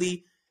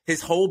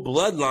whole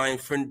bloodline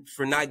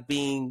for not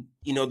being,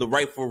 the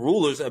rightful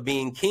rulers of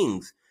being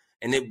kings.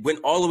 And it went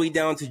all the way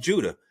down to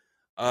Judah.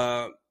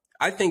 I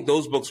think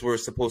those books were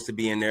supposed to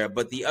be in there,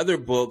 but the other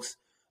books,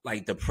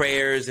 like the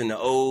prayers and the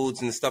odes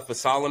and the stuff of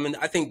Solomon,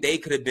 I think they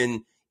could have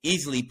been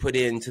easily put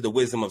into the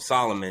Wisdom of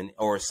Solomon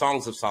or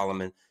Songs of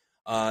Solomon.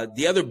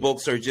 The other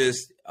books are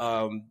just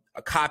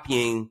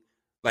copying,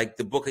 like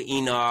the Book of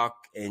Enoch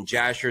and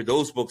Jasher.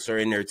 Those books are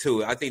in there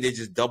too. I think they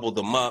just doubled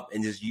them up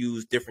and just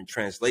used different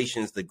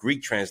translations. The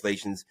Greek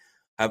translations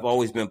have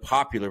always been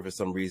popular for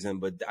some reason,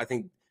 but I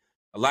think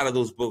a lot of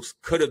those books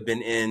could have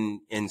been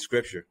in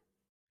scripture.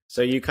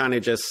 So you kind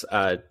of just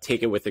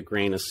take it with a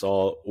grain of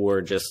salt,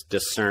 or just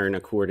discern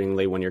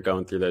accordingly when you're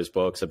going through those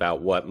books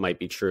about what might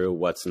be true,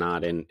 what's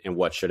not, and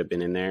what should have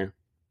been in there?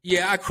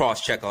 Yeah, I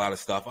cross-check a lot of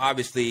stuff.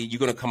 Obviously, you're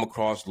going to come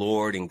across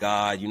Lord and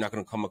God. You're not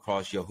going to come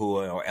across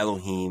Yahuwah or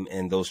Elohim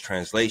in those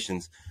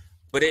translations.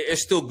 But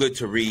it's still good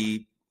to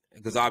read,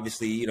 because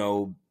obviously,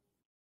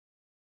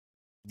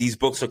 these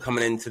books are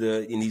coming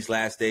in these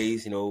last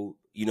days.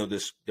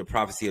 The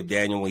prophecy of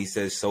Daniel, when he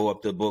says, sew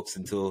up the books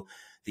until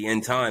the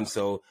end time.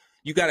 So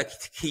you got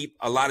to keep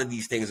a lot of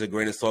these things a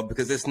grain of salt,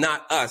 because it's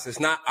not us. It's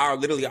not our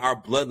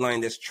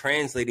bloodline that's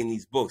translating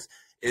these books.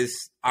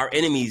 It's our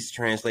enemies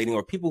translating,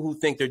 or people who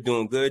think they're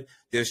doing good.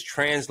 They're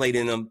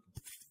translating them,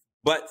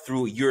 but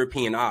through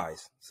European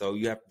eyes. So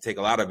you have to take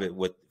a lot of it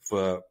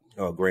for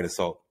a grain of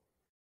salt.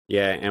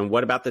 Yeah. And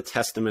what about the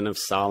Testament of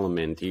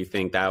Solomon? Do you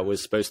think that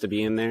was supposed to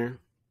be in there?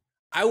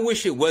 I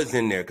wish it was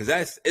in there,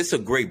 because it's a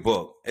great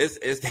book.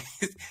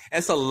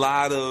 It's a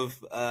lot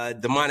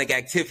of demonic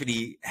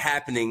activity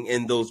happening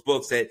in those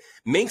books that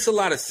makes a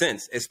lot of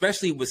sense,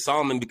 especially with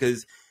Solomon,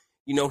 because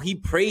he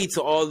prayed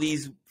to all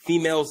these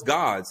females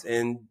gods,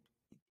 and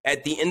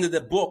at the end of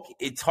the book,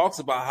 it talks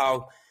about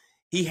how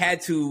he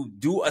had to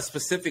do a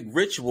specific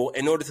ritual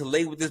in order to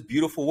lay with this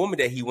beautiful woman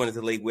that he wanted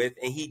to lay with,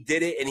 and he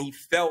did it, and he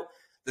felt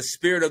the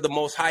spirit of the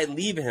Most High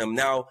leaving him.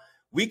 Now,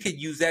 we could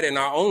use that in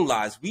our own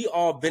lives. We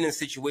all been in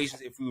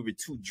situations, if we were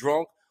too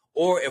drunk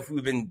or if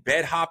we've been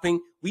bed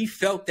hopping, we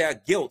felt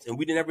that guilt, and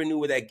we never knew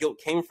where that guilt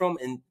came from.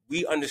 And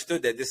we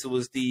understood that this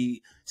was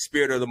the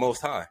spirit of the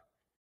Most High.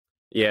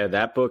 Yeah,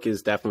 that book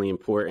is definitely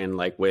important,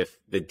 like with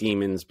the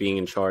demons being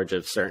in charge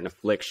of certain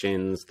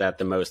afflictions that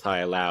the Most High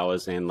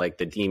allows, and like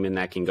the demon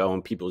that can go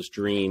in people's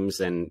dreams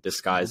and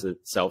disguise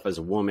itself as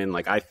a woman.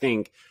 Like, I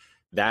think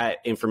that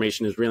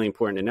information is really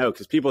important to know,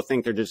 because people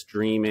think they're just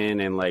dreaming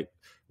and like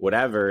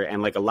whatever.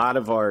 And like a lot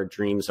of our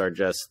dreams are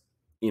just,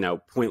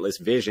 pointless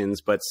visions,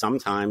 but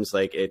sometimes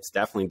like it's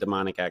definitely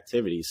demonic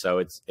activity. So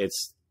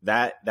it's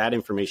that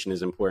information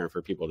is important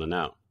for people to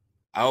know.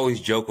 I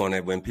always joke on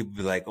it when people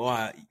be like,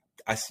 "Oh,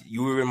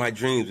 you were in my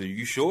dreams. Are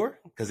you sure?"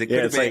 Because it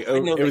could have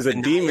been, like, it was a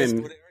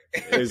demon.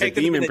 It was a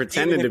demon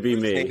pretending to be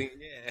me.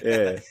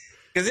 Yeah.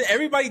 Because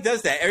everybody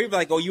does that. Everybody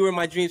like, oh, you were in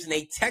my dreams, and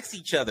they text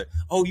each other.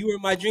 Oh, you were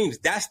in my dreams.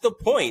 That's the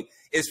point,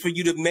 is for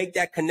you to make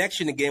that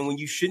connection again when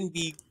you shouldn't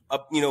be,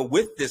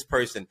 with this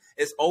person.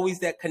 It's always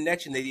that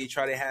connection that you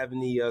try to have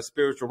in the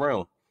spiritual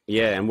realm.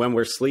 Yeah, and when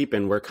we're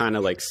sleeping, we're kind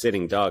of like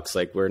sitting ducks.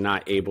 Like we're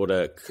not able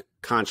to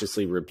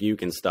consciously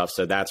rebuke and stuff.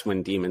 So that's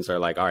when demons are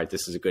like, all right,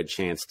 this is a good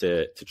chance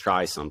to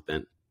try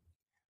something.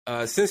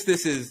 Since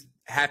this is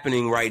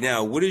happening right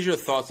now, what is your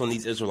thoughts on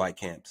these Israelite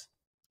camps?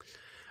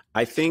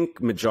 I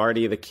think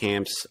majority of the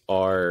camps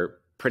are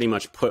pretty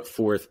much put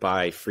forth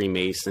by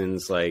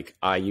Freemasons, like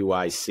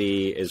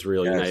IUIC,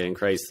 Israel United in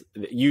Christ.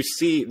 You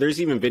see,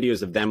 there's even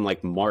videos of them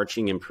like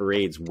marching in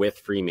parades with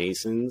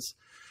Freemasons.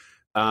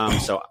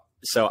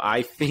 So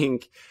I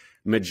think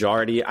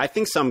I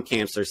think some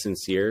camps are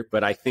sincere,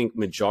 but I think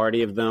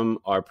majority of them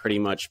are pretty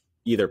much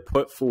either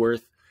put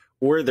forth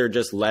or they're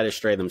just led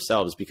astray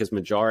themselves, because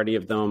majority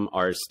of them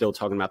are still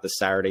talking about the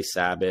Saturday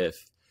Sabbath.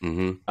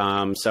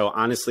 Mm-hmm. So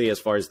honestly, as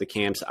far as the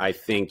camps, I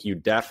think you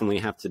definitely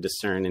have to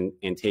discern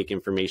and take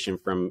information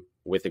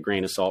with a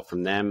grain of salt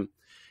from them.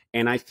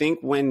 And I think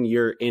when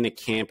you're in a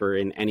camp or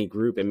in any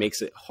group, it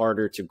makes it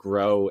harder to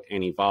grow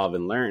and evolve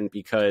and learn,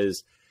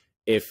 because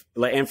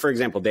for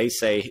example, they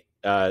say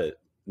the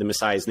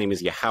Messiah's name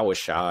is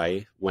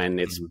Yahushai when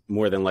it's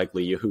more than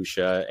likely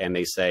Yahusha, and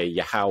they say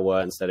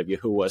Yahweh instead of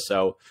Yahuwah.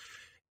 So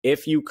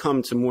if you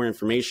come to more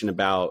information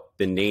about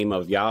the name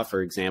of Yah,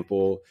 for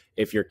example,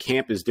 if your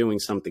camp is doing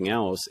something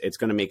else, it's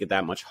going to make it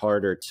that much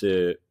harder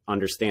to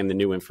understand the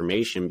new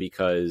information,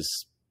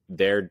 because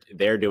they're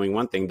doing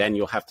one thing. Then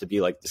you'll have to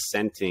be like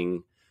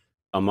dissenting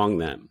among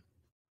them.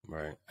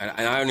 Right. And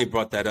I only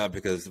brought that up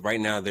because right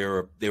now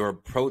they were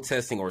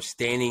protesting or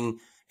standing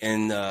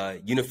in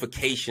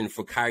unification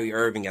for Kyrie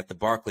Irving at the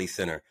Barclays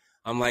Center.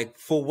 I'm like,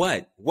 for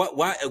what?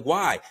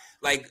 Why?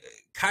 Like,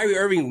 Kyrie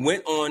Irving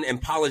went on and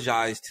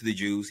apologized to the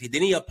Jews.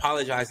 He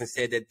apologized and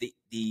said that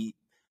the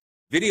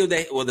video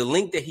the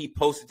link that he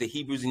posted to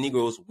Hebrews and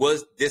Negroes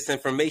was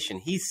disinformation.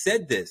 He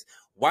said this.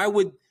 Why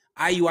would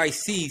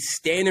IUIC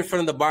stand in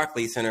front of the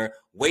Barclays Center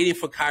waiting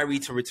for Kyrie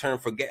to return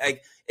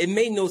it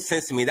made no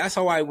sense to me. That's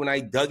how when I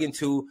dug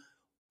into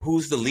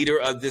who's the leader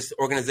of this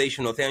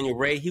organization, Nathaniel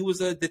Ray, he was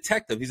a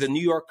detective. He's a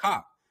New York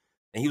cop.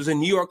 And he was a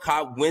New York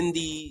cop when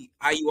the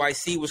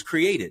IUIC was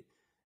created.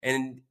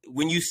 And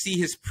when you see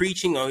his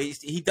preaching,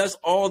 he does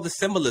all the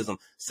symbolism.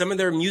 Some of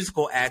their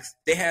musical acts,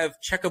 they have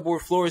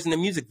checkerboard floors in the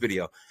music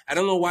video. I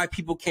don't know why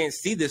people can't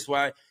see this.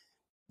 Why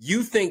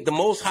you think the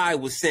Most High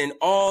would send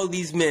all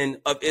these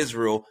men of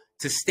Israel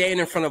to stand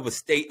in front of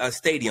a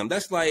stadium?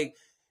 That's like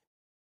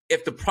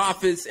if the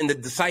prophets and the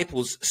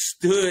disciples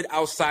stood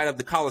outside of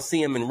the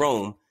Colosseum in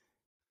Rome,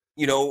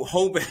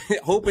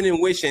 hoping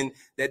and wishing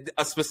that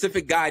a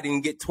specific guy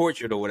didn't get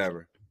tortured or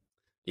whatever.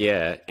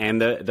 Yeah,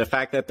 and the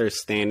fact that they're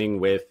standing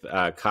with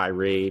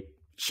Kyrie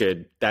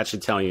should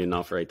tell you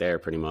enough right there,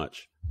 pretty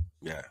much.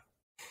 Yeah.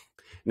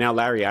 Now,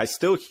 Larry, I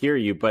still hear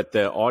you, but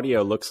the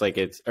audio looks like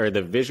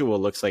the visual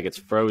looks like it's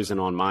frozen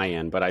on my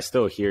end, but I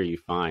still hear you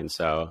fine.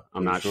 So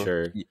I'm not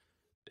sure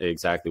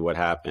exactly what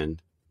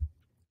happened.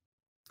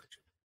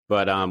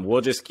 But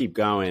we'll just keep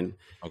going.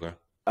 Okay.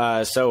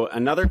 So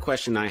another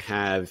question I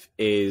have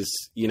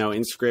is,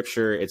 in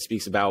scripture, it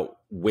speaks about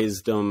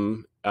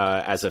wisdom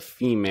as a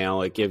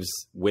female. It gives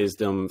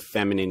wisdom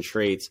feminine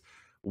traits.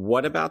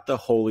 What about the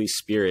Holy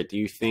Spirit? Do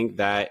you think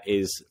that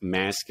is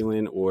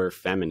masculine or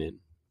feminine?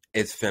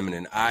 It's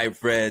feminine.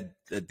 I've read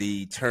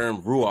the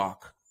term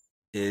ruach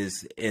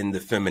is in the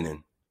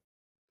feminine.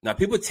 Now,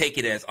 people take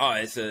it as,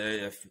 it's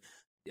a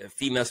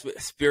female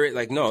spirit.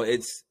 Like, no,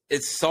 it's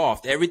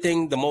soft.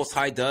 Everything the Most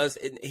High does,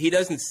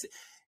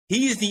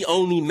 He's the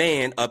only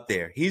man up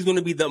there. He's going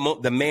to be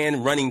the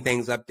man running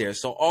things up there.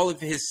 So all of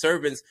his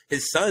servants,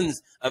 his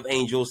sons of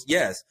angels,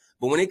 yes.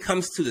 But when it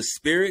comes to the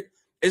spirit,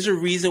 there's a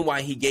reason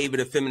why he gave it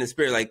a feminine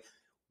spirit. Like,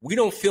 we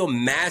don't feel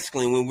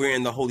masculine when we're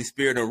in the Holy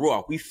Spirit and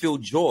Ruach. We feel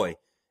joy.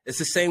 It's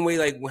the same way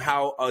like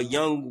how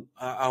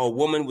a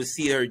woman would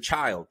see her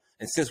child.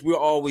 And since we're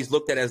always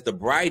looked at as the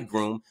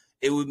bridegroom,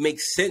 it would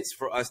make sense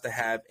for us to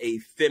have a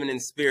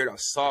feminine spirit, a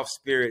soft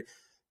spirit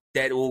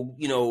that will,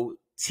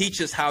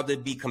 teach us how to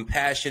be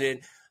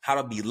compassionate, how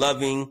to be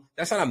loving.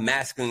 That's not a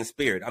masculine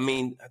spirit. I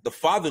mean, the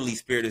fatherly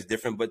spirit is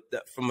different, but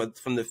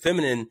from the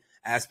feminine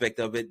aspect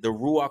of it, the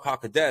Ruach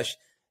HaKodesh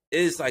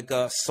is like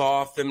a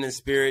soft feminine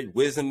spirit.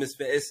 Wisdom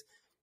is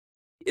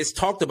it's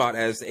talked about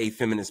as a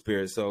feminine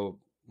spirit. So,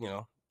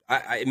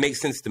 it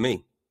makes sense to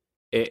me.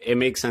 It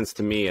makes sense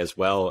to me as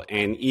well.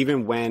 And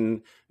even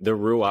when the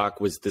Ruach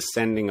was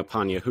descending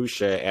upon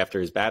Yahusha after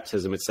his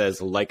baptism, it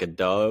says like a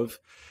dove.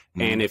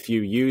 Mm-hmm. And if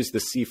you use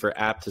the Sefer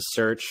app to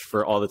search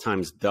for all the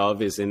times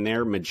dove is in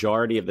there,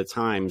 majority of the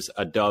times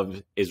a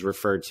dove is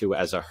referred to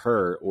as a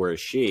her or a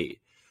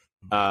she.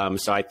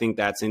 So I think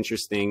that's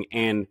interesting.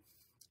 And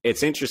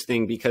it's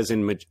interesting because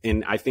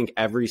in I think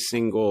every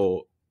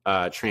single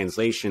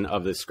translation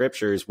of the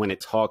scriptures, when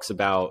it talks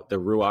about the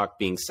Ruach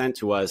being sent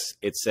to us,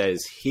 it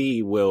says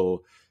he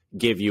will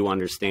give you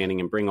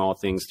understanding and bring all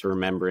things to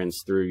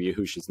remembrance through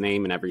Yahusha's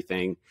name and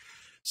everything.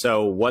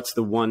 So what's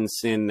the one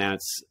sin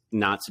that's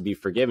not to be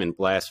forgiven?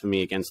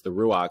 Blasphemy against the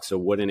Ruach. So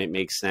wouldn't it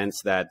make sense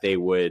that they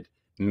would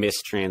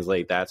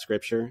mistranslate that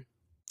scripture?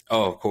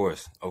 Oh, of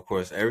course. Of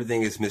course.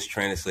 Everything is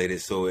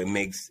mistranslated. So it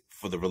makes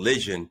for the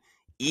religion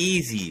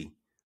easy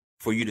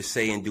for you to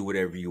say and do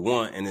whatever you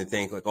want and then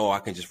think like, oh, I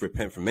can just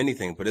repent from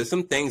anything. But there's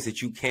some things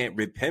that you can't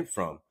repent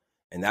from.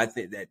 And I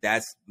think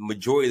that's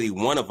majority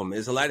one of them.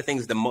 There's a lot of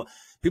things that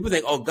people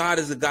think, oh, God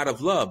is a God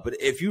of love. But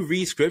if you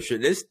read scripture,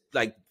 there's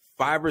like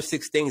 5 or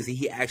 6 things that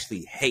he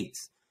actually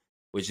hates,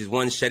 which is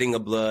one, shedding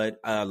of blood,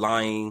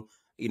 lying,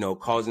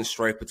 causing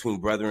strife between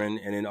brethren,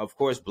 and then, of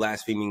course,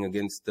 blaspheming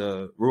against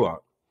the Ruach.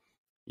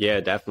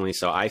 Yeah, definitely.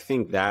 So I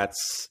think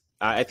that's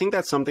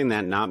something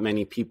that not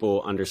many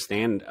people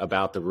understand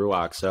about the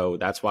Ruach. So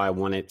that's why I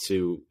wanted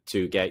to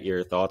get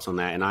your thoughts on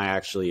that. And I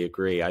actually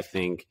agree. I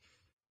think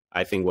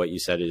what you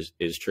said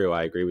is true.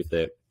 I agree with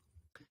it.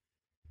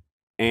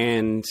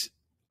 And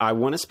I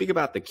want to speak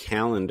about the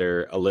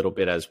calendar a little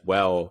bit as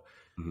well.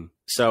 Mm-hmm.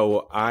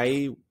 So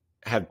I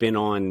have been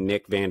on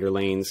Nick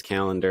Vanderlane's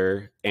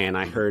calendar, and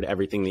I heard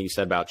everything that you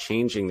said about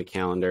changing the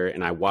calendar,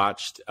 and I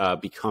watched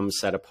Become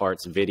Set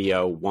Apart's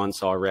video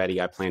once already.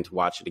 I plan to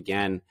watch it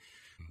again.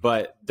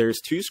 But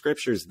there's 2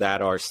 scriptures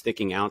that are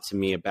sticking out to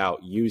me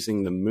about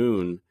using the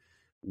moon.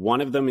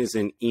 One of them is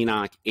in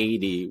Enoch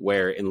 80,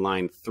 where in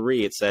line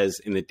 3, it says,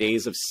 in the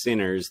days of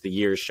sinners, the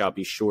years shall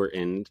be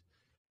shortened.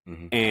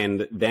 Mm-hmm.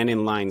 And then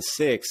in line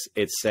 6,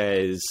 it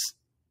says,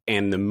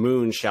 and the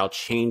moon shall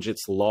change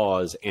its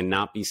laws and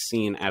not be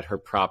seen at her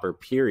proper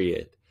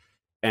period.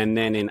 And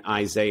then in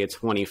Isaiah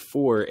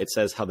 24, it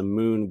says how the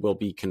moon will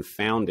be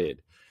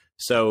confounded.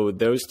 So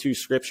those 2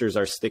 scriptures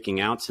are sticking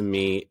out to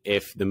me.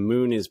 If the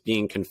moon is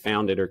being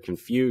confounded or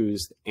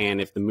confused, and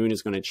if the moon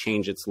is going to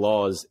change its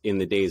laws in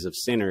the days of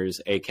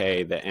sinners,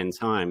 aka the end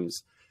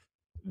times,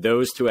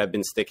 those 2 have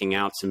been sticking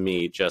out to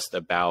me just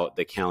about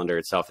the calendar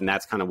itself. And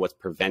that's kind of what's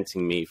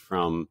preventing me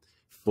from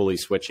fully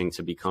switching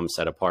to Become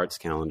Set Apart's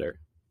calendar.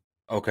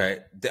 Okay.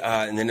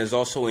 And then there's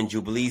also in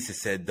Jubilees, it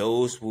said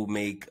those will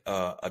make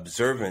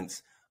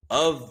observance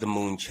of the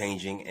moon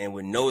changing and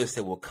would notice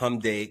that will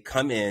come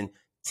in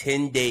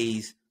 10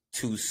 days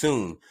too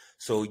soon.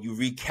 So you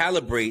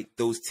recalibrate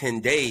those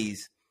 10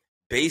 days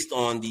based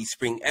on the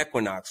spring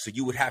equinox. So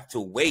you would have to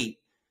wait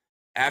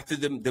after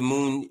the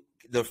moon,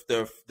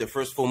 the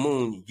first full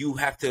moon. You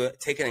have to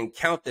take into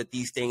account that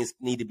these things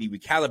need to be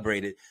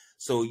recalibrated.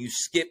 So you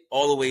skip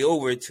all the way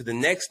over to the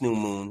next new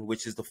moon,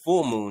 which is the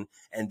full moon,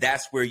 and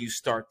that's where you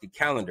start the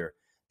calendar.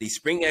 The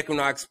spring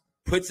equinox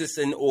puts us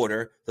in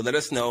order to let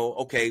us know,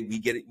 okay, we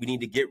need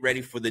to get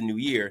ready for the new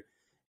year.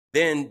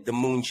 Then the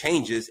moon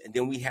changes, and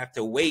then we have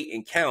to wait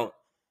and count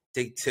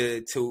to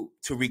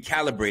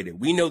recalibrate it.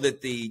 We know that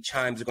the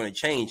chimes are going to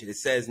change. It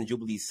says in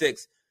Jubilee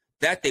 6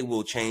 that they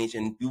will change,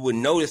 and you will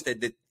notice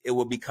that it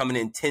will be coming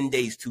in 10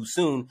 days too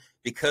soon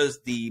because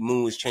the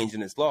moon is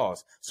changing its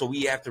laws. So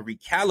we have to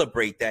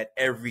recalibrate that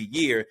every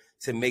year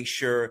to make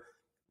sure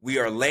we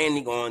are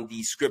landing on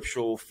the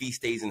scriptural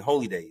feast days and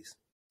holy days.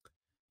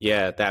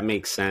 Yeah, that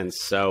makes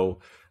sense. So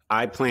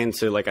I plan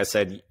to, like I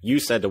said, you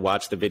said to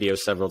watch the video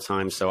several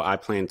times, so I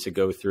plan to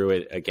go through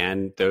it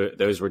again.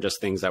 Those were just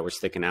things that were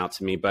sticking out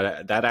to me,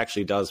 but that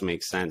actually does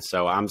make sense.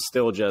 So I'm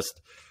still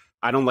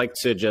I don't like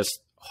to just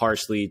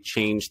harshly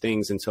change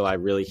things until I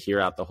really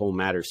hear out the whole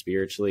matter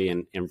spiritually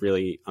and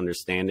really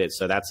understand it.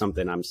 So that's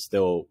something I'm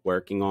still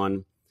working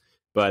on,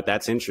 but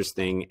that's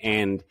interesting.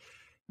 And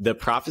the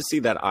prophecy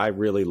that I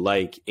really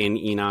like in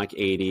Enoch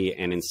 80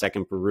 and in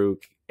 2nd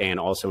Baruch and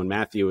also in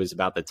Matthew is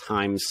about the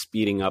time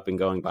speeding up and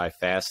going by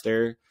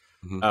faster.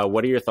 Mm-hmm.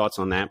 What are your thoughts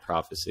on that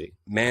prophecy?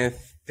 Man,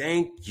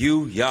 thank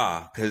you,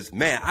 Yah. Because,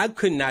 man, I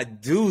could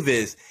not do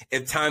this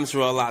if times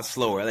were a lot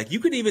slower. Like, you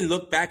could even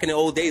look back in the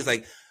old days,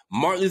 like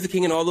Martin Luther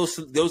King and all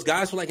those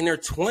guys were like in their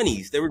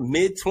 20s. They were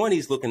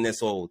mid-20s looking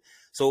this old.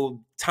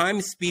 So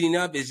time speeding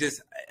up is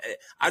just,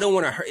 I don't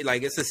want to hurry.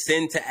 Like, it's a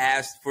sin to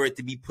ask for it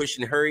to be pushed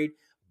and hurried.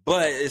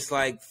 But it's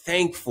like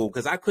thankful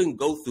because I couldn't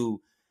go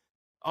through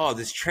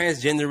this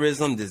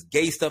transgenderism, this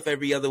gay stuff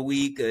every other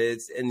week,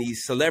 and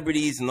these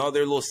celebrities and all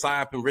their little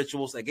psyop and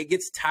rituals. Like, it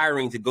gets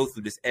tiring to go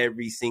through this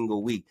every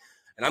single week.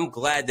 And I'm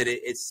glad that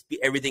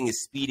everything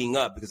is speeding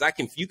up because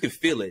you can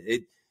feel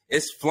it.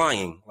 It's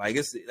flying. Like,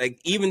 it's like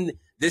even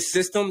this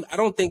system, I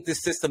don't think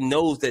this system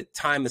knows that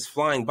time is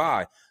flying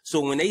by.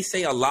 So when they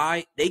say a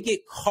lie, they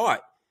get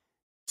caught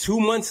 2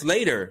 months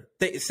later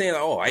saying,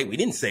 oh, we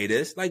didn't say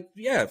this. Like,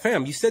 yeah,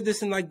 fam, you said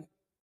this in like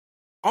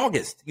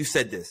August. You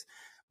said this.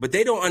 But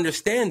they don't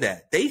understand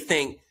that. They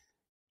think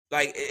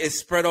like it's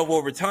spread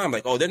over time.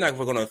 Like, oh, they're not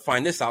going to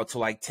find this out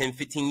till like 10,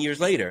 15 years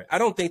later. I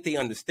don't think they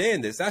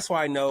understand this. That's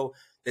why I know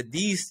that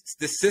the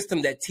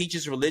system that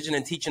teaches religion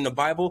and teaching the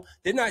Bible,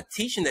 they're not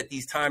teaching that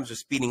these times are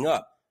speeding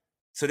up.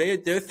 So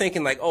they're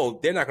thinking like, oh,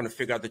 they're not going to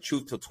figure out the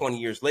truth till 20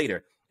 years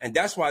later. And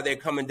that's why they're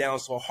coming down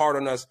so hard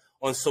on us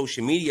on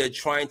social media,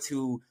 trying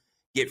to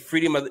get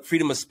freedom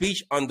of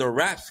speech under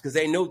wraps because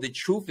they know the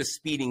truth is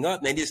speeding up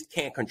and they just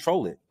can't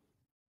control it.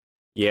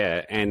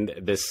 Yeah, and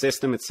the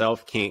system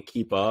itself can't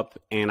keep up,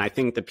 and I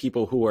think the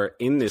people who are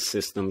in this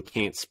system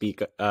can't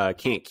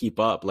keep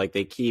up. Like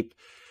they keep,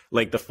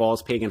 like the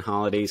false pagan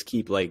holidays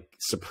keep like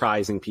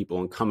surprising people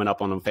and coming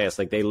up on them fast.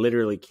 Like they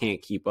literally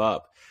can't keep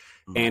up,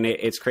 and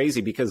it's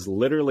crazy because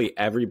literally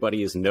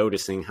everybody is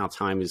noticing how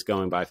time is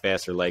going by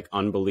faster. Like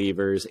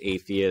unbelievers,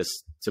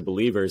 atheists to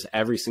believers,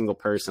 every single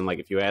person. Like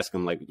if you ask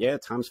them, like, yeah,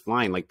 time's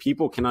flying. Like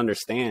people can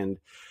understand.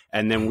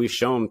 And then we've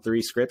shown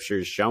 3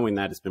 scriptures showing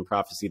that it's been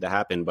prophesied to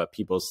happen, but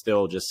people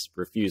still just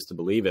refuse to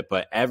believe it.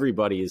 But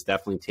everybody is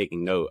definitely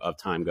taking note of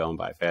time going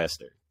by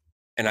faster.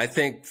 And I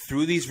think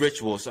through these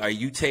rituals,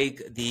 you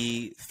take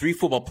the 3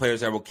 football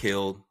players that were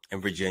killed in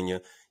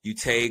Virginia. You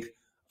take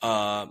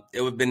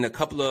it would have been a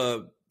couple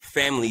of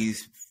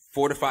families,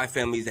 4 to 5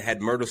 families that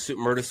had murder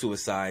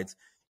suicides.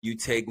 You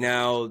take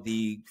now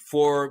the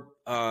 4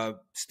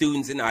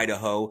 students in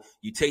Idaho.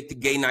 You take the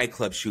gay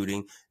nightclub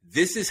shooting.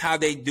 This is how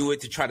they do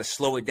it to try to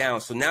slow it down.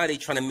 So now they're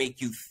trying to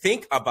make you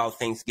think about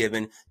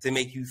Thanksgiving, to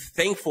make you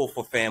thankful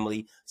for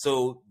family.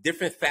 So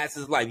different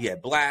facets of life. You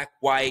had black,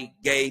 white,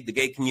 gay, the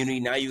gay community.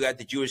 Now you got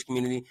the Jewish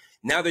community.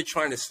 Now they're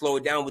trying to slow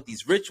it down with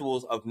these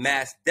rituals of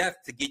mass death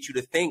to get you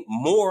to think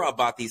more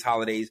about these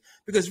holidays.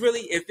 Because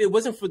really, if it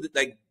wasn't for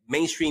the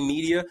mainstream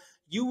media,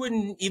 you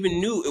wouldn't even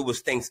knew it was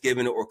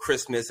Thanksgiving or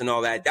Christmas and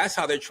all that. That's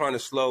how they're trying to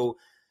slow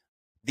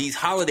these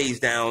holidays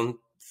down,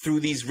 through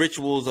these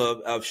rituals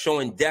of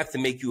showing death, to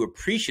make you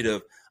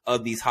appreciative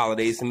of these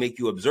holidays, to make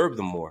you observe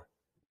them more.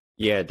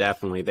 Yeah,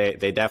 definitely.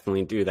 They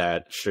definitely do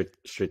that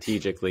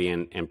strategically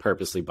and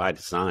purposely by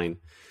design.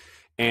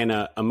 And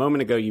a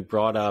moment ago, you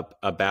brought up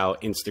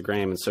about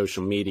Instagram and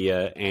social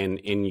media. And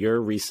in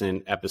your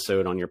recent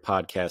episode on your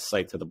podcast,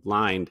 Sight to the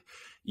Blind,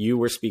 you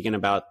were speaking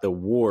about the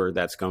war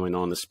that's going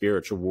on, the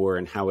spiritual war,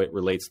 and how it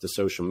relates to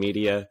social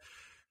media.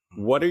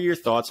 What are your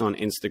thoughts on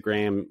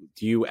Instagram?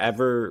 Do you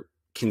ever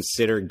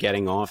consider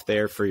getting off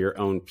there for your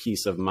own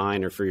peace of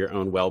mind or for your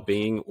own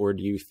well-being? Or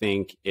do you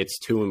think it's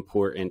too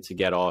important to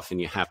get off and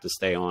you have to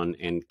stay on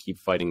and keep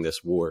fighting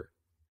this war?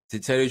 To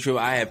tell you the truth,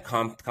 I have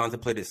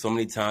contemplated so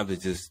many times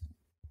it's just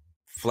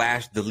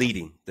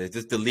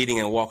deleting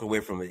and walking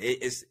away from it.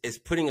 It's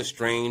putting a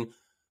strain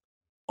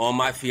on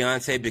my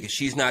fiance because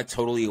she's not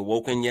totally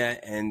awoken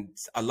yet. And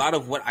a lot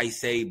of what I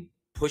say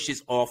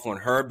pushes off on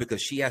her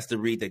because she has to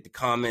read the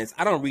comments.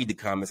 I don't read the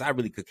comments. I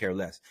really could care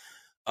less.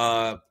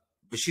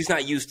 But she's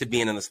not used to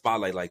being in the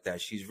spotlight like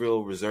that. She's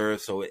real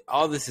reserved. So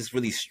all this is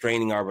really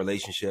straining our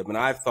relationship. And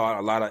I've thought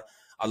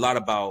a lot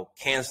about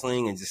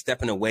canceling and just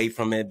stepping away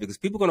from it, because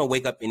people are going to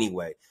wake up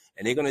anyway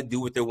and they're going to do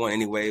what they want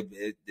anyway.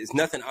 There's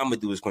nothing I'm going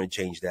to do is going to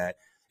change that.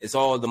 It's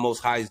all the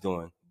Most High is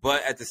doing.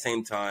 But at the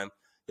same time,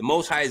 the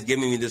Most High is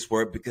giving me this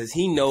word because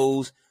he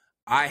knows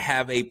I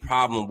have a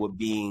problem with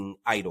being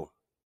idle.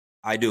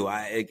 I do.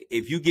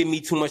 If you give me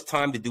too much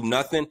time to do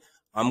nothing,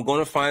 I'm going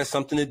to find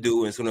something to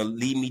do, and it's going to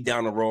lead me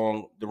down the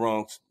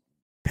wrong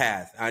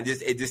path.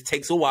 It just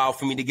takes a while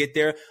for me to get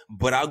there,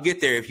 but I'll get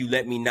there if you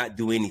let me not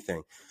do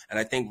anything. And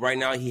I think right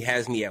now he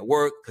has me at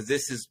work because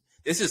this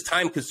is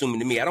time consuming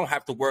to me. I don't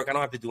have to work. I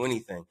don't have to do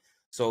anything.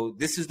 So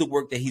this is the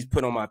work that he's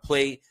put on my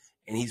plate,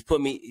 and he's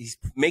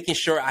making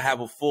sure I have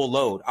a full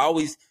load. I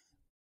always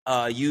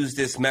use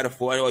this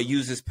metaphor or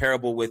use this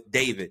parable with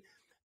David.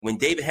 When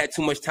David had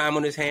too much time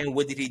on his hand,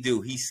 what did he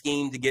do? He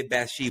schemed to get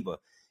Bathsheba.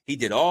 He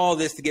did all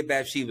this to get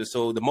Bathsheba.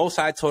 So the Most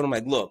High told him,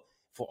 look,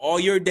 for all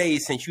your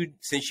days, since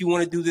you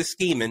want to do this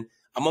scheming,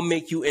 I'm going to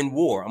make you in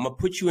war. I'm going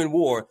to put you in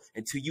war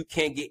until you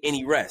can't get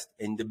any rest.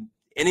 And the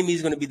enemy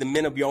is going to be the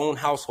men of your own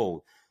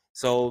household.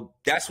 So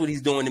that's what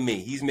he's doing to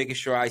me. He's making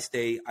sure I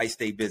stay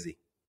busy.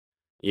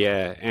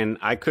 Yeah, and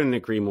I couldn't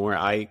agree more.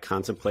 I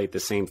contemplate the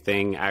same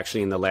thing.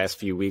 Actually, in the last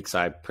few weeks,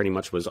 I pretty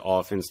much was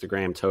off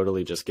Instagram,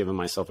 totally just giving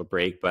myself a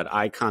break. But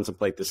I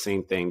contemplate the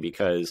same thing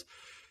because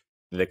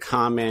the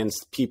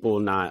comments,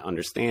 people not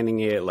understanding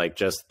it, like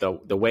just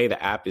the way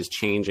the app is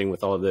changing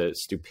with all the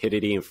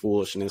stupidity and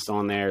foolishness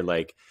on there,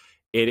 like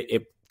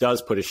it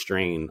does put a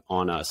strain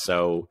on us.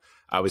 So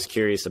I was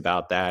curious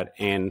about that.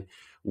 And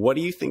what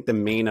do you think the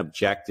main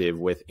objective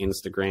with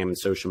Instagram and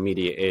social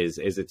media is?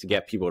 Is it to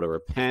get people to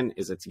repent?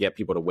 Is it to get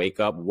people to wake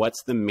up?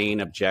 What's the main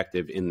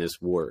objective in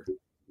this war?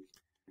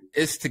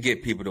 It's to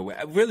get people to wake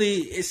up. Really,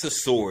 it's a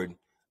sword.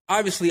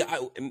 Obviously,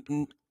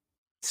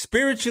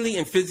 spiritually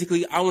and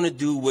physically, I want to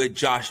do what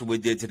Joshua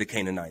did to the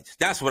Canaanites.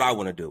 That's what I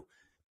want to do.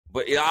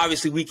 But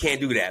obviously, we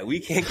can't do that. We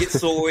can't get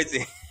swords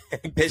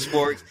and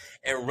pitchforks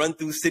and run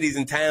through cities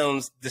and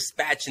towns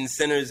dispatching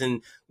sinners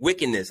and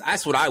wickedness.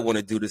 That's what I want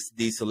to do to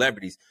these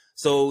celebrities.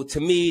 So to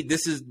me,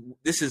 this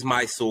is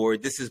my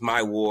sword. This is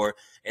my war.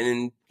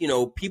 And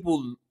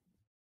people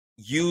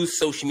use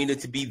social media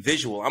to be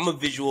visual. I'm a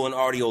visual and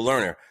audio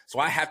learner, so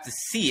I have to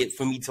see it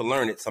for me to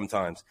learn it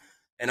sometimes.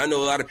 And I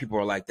know a lot of people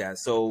are like that.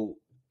 So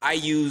I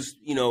use,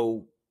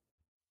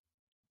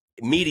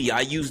 media.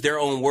 I use their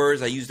own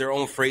words. I use their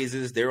own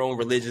phrases, their own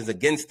religions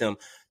against them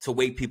to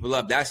wake people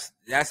up. That's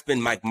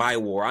been like my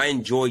war. I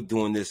enjoy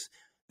doing this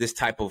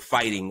type of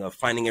fighting, of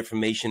finding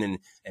information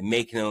and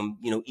making them,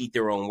 eat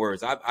their own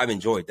words. I've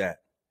enjoyed that.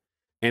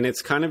 And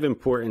it's kind of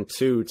important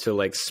too to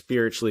like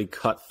spiritually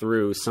cut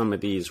through some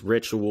of these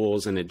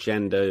rituals and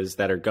agendas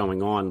that are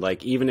going on.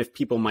 Like even if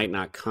people might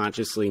not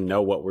consciously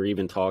know what we're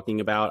even talking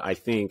about, I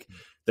think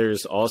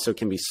there's also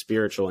can be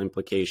spiritual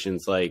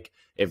implications. Like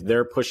if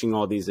they're pushing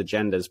all these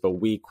agendas, but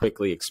we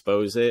quickly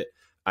expose it,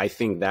 I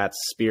think that's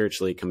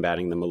spiritually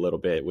combating them a little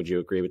bit. Would you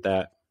agree with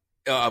that?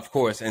 Of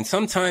course. And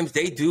sometimes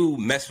they do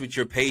mess with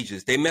your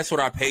pages. They mess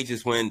with our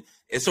pages when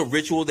it's a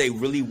ritual they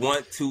really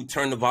want to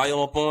turn the volume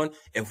up on.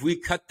 If we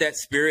cut that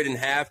spirit in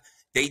half,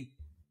 they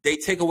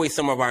take away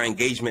some of our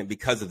engagement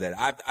because of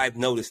that. I've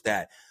noticed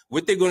that.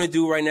 What they're going to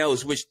do right now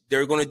is which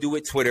they're going to do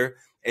with Twitter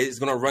is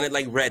going to run it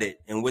like Reddit.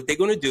 And what they're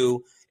going to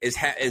do is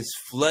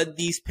flood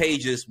these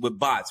pages with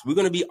bots. We're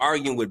going to be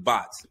arguing with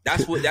bots.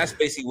 That's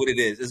basically what it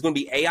is. It's going to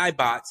be AI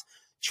bots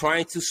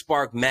trying to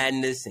spark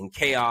madness and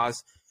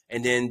chaos.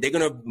 And then they're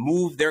going to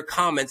move their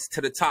comments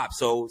to the top.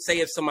 So say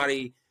if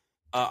somebody,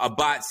 a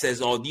bot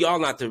says, oh, y'all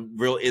not the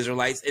real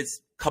Israelites,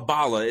 it's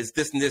Kabbalah, it's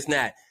this and this and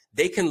that.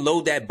 They can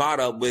load that bot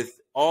up with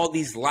all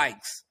these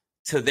likes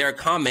to their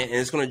comment,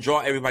 and it's going to draw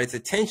everybody's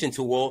attention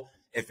to, well,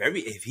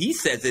 if he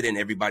says it and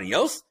everybody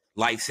else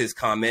likes his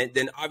comment,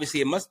 then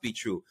obviously it must be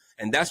true.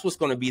 And that's what's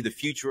going to be the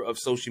future of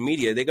social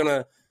media. It's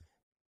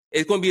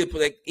going to be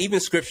like, even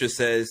scripture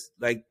says,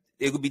 like,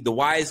 it will be the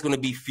wise going to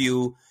be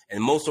few,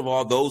 and most of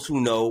all, those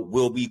who know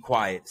will be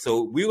quiet.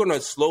 So we're going to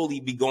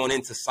slowly be going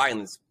into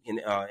silence in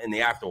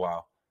the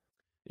afterwhile.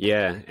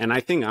 Yeah, and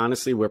I think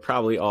honestly, we're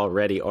probably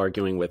already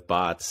arguing with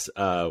bots,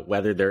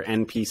 whether they're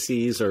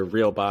NPCs or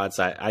real bots.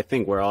 I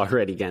think we're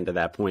already getting to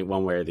that point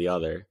one way or the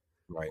other.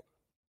 Right.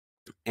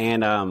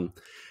 And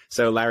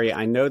so, Larry,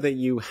 I know that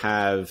you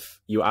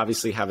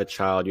obviously have a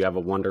child. You have a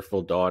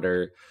wonderful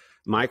daughter.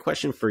 My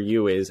question for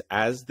you is,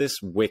 as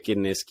this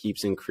wickedness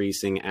keeps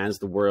increasing, as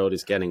the world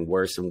is getting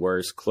worse and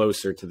worse,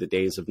 closer to the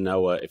days of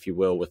Noah, if you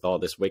will, with all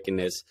this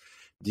wickedness,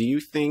 do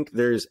you think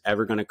there's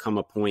ever going to come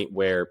a point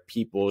where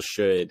people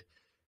should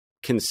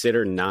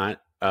consider not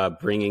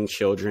bringing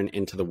children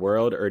into the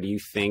world? Or do you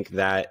think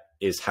that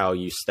is how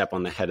you step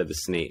on the head of the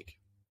snake?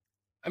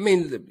 I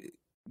mean,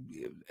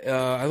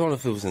 I don't know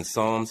if it was in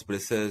Psalms, but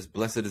it says,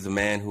 blessed is a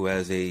man who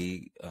has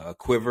a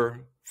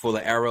quiver full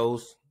of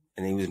arrows.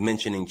 And he was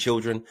mentioning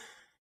children.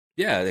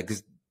 Yeah,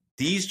 because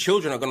these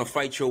children are going to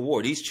fight your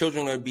war. These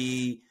children are going to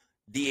be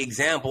the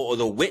example or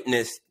the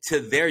witness to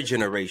their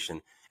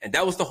generation. And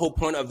that was the whole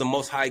point of the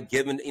Most High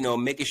giving,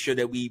 making sure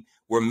that we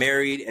were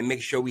married and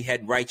making sure we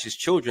had righteous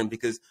children,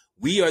 because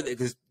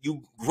because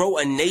you grow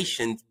a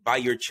nation by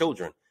your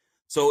children.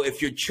 So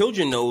if your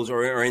children knows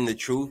or are in the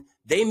truth,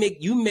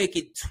 you make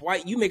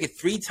it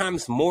 3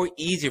 times more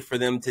easier for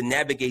them to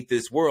navigate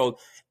this world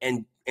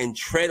and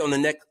tread on the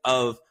neck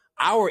of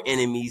our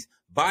enemies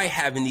by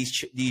having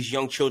these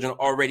young children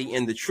already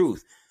in the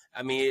truth.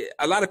 I mean,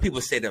 a lot of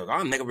people say that,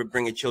 I'm never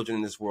bringing children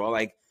in this world.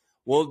 Like,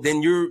 well,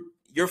 then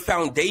your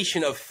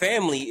foundation of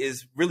family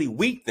is really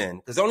weak then,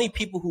 because only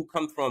people who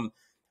come from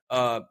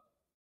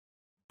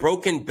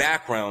broken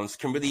backgrounds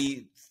can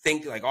really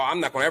think like, oh, I'm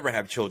not going to ever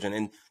have children.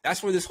 And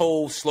that's where this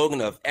whole slogan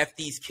of F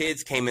these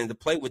kids came into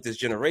play with this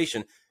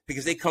generation,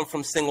 because they come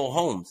from single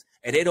homes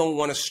and they don't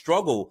want to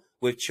struggle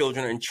with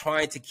children and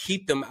trying to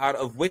keep them out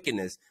of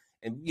wickedness.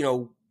 And,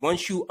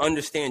 once you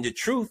understand the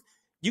truth,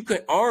 you can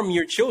arm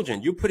your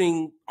children. You're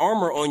putting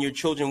armor on your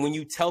children when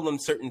you tell them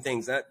certain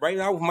things. Right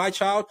now with my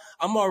child,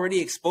 I'm already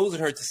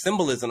exposing her to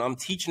symbolism. I'm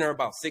teaching her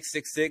about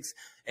 666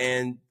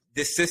 and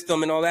this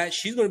system and all that.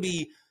 She's going to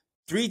be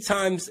 3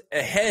 times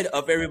ahead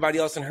of everybody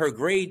else in her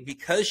grade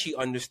because she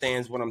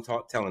understands what I'm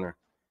telling her.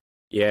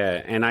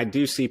 Yeah, and I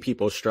do see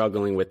people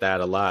struggling with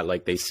that a lot.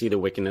 Like they see the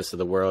wickedness of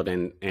the world,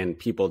 and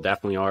people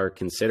definitely are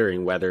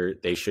considering whether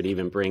they should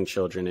even bring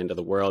children into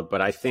the world.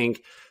 But I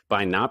think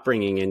by not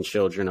bringing in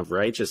children of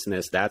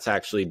righteousness, that's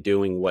actually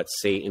doing what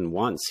Satan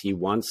wants. He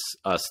wants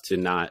us to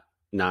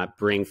not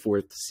bring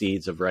forth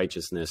seeds of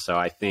righteousness. So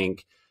I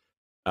think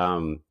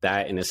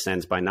that, in a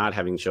sense, by not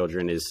having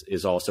children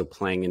is also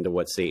playing into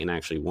what Satan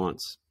actually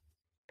wants.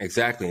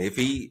 Exactly. If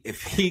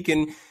he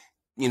can,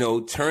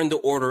 turn the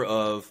order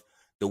of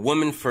the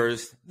woman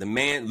first, the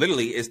man,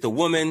 literally it's the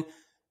woman,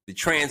 the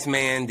trans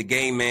man, the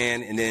gay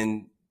man, and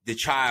then the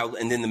child,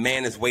 and then the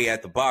man is way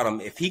at the bottom.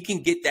 If he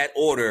can get that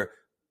order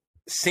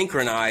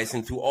synchronized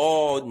into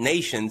all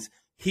nations,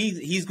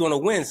 he's going to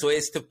win. So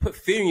it's to put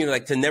fear in you,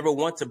 like to never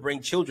want to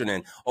bring children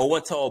in or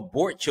want to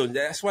abort children.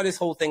 That's why this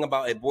whole thing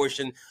about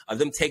abortion, of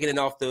them taking it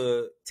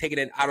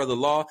out of the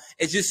law,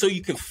 is just so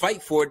you can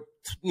fight for it,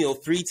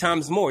 3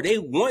 times more. They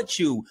want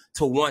you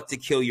to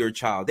kill your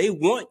child. They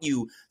want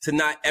you to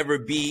not ever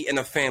be in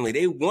a family.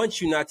 They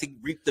want you not to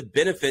reap the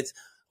benefits,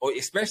 or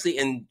especially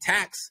in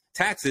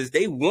taxes.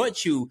 They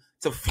want you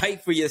to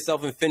fight for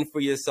yourself and fend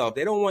for yourself.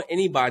 They don't want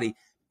anybody,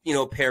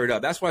 paired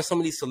up. That's why some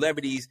of these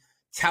celebrities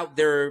tout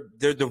their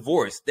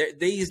divorce.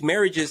 These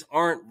marriages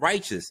aren't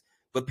righteous,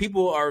 but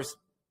people are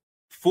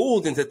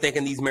fooled into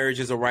thinking these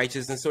marriages are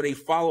righteous. And so they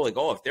follow like,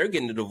 oh, if they're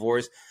getting a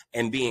divorce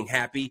and being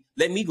happy,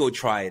 let me go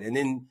try it. And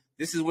then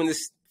this is when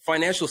this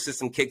financial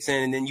system kicks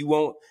in, and then you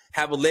won't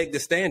have a leg to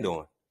stand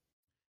on.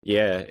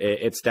 Yeah,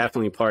 it's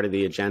definitely part of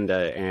the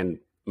agenda, and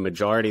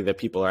majority of the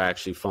people are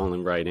actually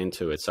falling right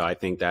into it. So I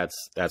think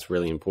that's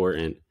really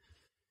important.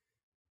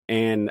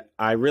 And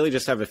I really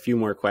just have a few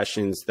more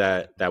questions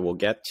that we'll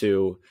get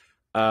to.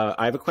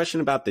 I have a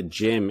question about the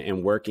gym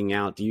and working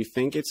out. Do you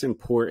think it's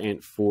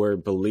important for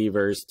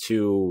believers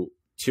to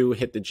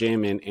hit the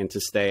gym and to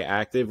stay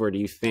active, or do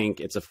you think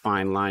it's a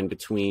fine line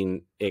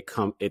between it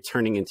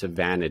turning into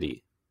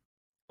vanity?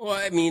 Well,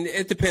 I mean,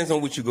 it depends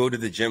on what you go to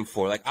the gym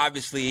for. Like,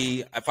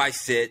 obviously, if I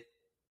sit,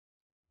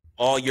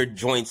 all your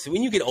joints,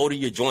 when you get older,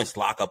 your joints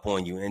lock up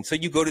on you, and so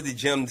you go to the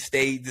gym to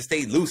stay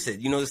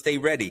lucid, to stay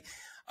ready.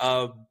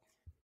 Uh,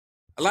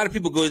 a lot of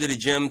people go to the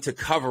gym to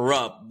cover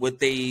up what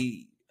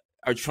they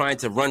are trying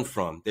to run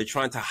from. They're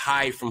trying to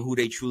hide from who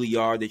they truly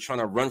are. They're trying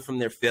to run from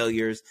their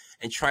failures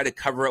and try to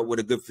cover up with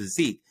a good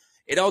physique.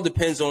 It all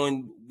depends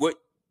on what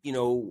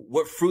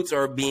fruits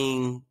are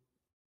being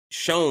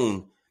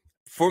shown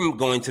from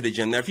going to the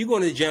gym. Now, if you're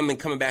going to the gym and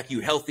coming back,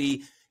 you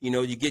healthy,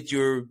 you get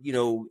your,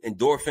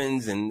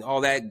 endorphins and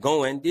all that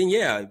going, then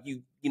yeah,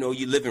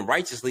 you're living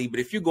righteously. But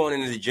if you're going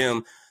into the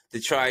gym to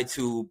try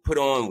to put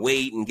on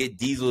weight and get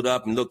dieseled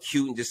up and look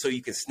cute and just so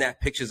you can snap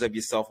pictures of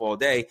yourself all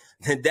day,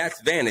 then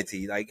that's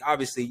vanity. Like,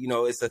 obviously,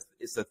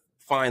 it's a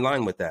fine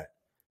line with that.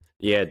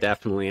 Yeah,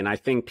 definitely. And I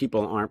think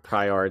people aren't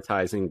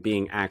prioritizing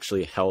being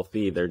actually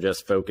healthy. They're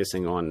just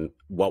focusing on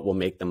what will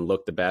make them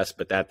look the best,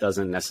 but that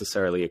doesn't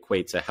necessarily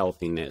equate to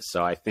healthiness.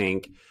 So I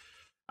think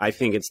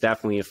it's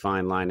definitely a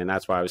fine line, and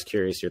that's why I was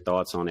curious your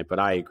thoughts on it. But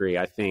I agree.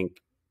 I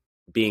think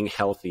being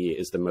healthy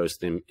is the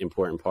most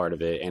important part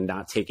of it, and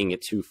not taking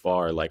it too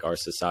far like our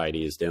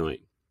society is doing.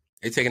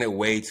 They're taking it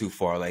way too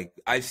far. Like,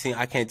 I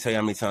can't tell you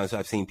how many times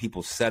I've seen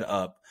people set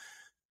up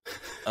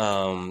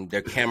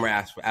their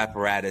camera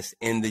apparatus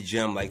in the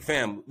gym. Like,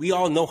 fam, we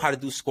all know how to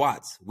do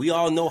squats. We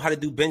all know how to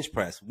do bench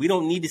press. We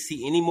don't need to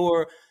see any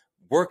more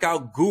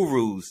workout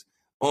gurus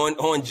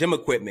on gym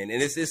equipment.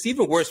 And it's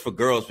even worse for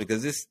girls,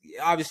 because this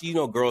obviously,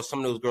 girls, some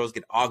of those girls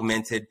get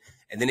augmented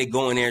and then they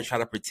go in there and try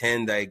to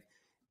pretend like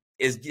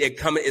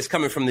it's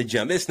coming from the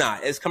gym. It's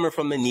not. It's coming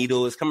from the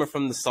needle. It's coming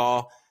from the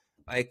saw.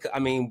 Like, I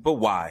mean, but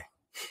why?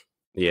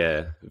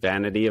 Yeah,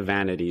 vanity of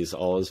vanities,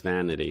 all is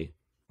vanity.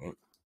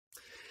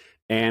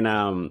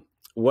 And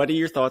what are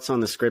your thoughts on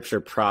the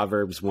scripture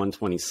Proverbs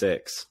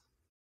 126?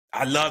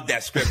 I love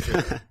that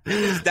scripture.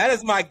 That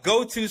is my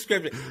go-to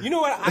scripture. You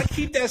know what? I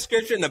keep that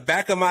scripture in the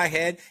back of my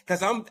head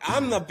because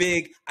I'm a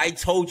big "I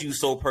told you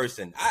so"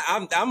 person.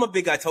 I'm a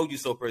big "I told you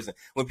so" person.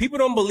 When people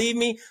don't believe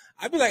me,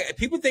 I be like,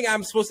 people think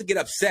I'm supposed to get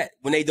upset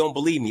when they don't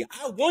believe me.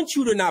 I want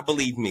you to not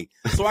believe me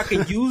so I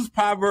can use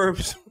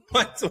Proverbs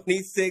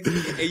 126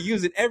 and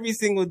use it every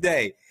single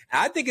day.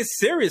 And I think it's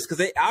serious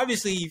because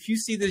obviously, if you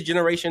see this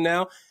generation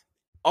now,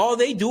 all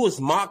they do is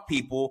mock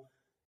people.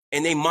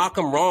 And they mock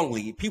them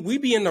wrongly. We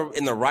be in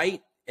the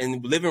right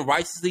and living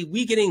righteously.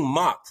 We getting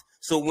mocked.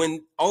 So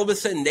when all of a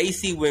sudden they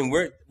see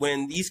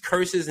when these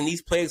curses and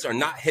these plagues are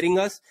not hitting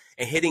us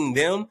and hitting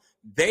them,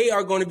 they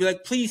are going to be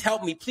like, please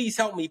help me, please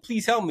help me,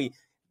 please help me.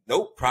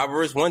 Nope.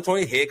 Proverbs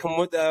 120. Here come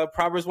with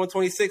Proverbs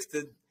 126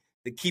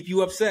 to keep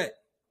you upset.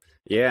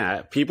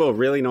 Yeah, people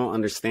really don't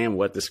understand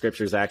what the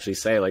scriptures actually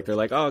say. Like, they're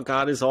like, oh,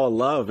 God is all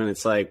love. And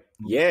it's like,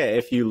 yeah,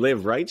 if you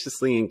live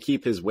righteously and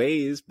keep his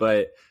ways,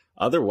 but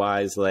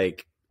otherwise,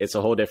 like, it's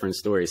a whole different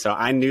story. So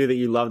I knew that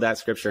you love that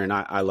scripture, and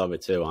I love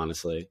it too,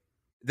 honestly.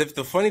 The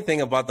funny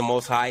thing about the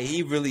Most High,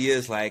 he really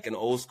is like an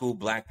old school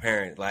black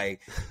parent.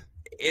 Like,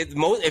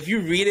 if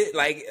you read it,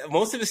 like,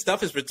 most of his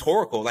stuff is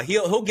rhetorical. Like,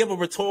 he'll give a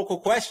rhetorical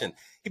question.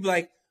 He'd be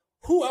like,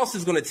 who else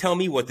is going to tell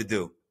me what to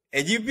do?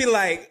 And you'd be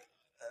like,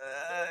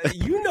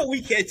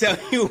 we can't tell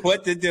you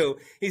what to do.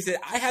 He said,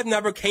 I have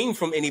never came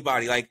from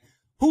anybody. Like,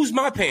 who's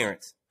my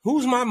parents?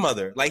 Who's my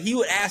mother? Like, he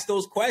would ask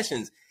those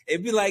questions.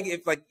 It'd be like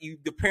if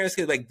the parents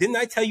get like, didn't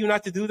I tell you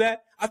not to do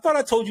that? I thought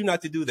I told you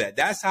not to do that.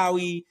 That's how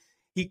he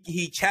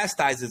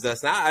chastises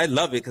us. And I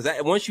love it because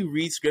once you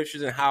read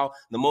scriptures and how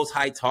the Most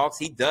High talks,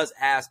 he does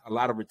ask a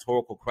lot of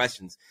rhetorical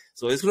questions.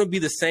 So it's going to be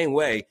the same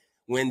way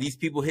when these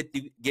people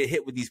get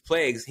hit with these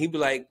plagues. He'd be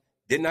like,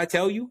 didn't I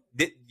tell you?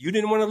 You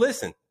didn't want to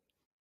listen.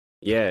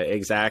 Yeah,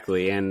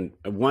 exactly. And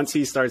once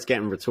he starts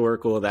getting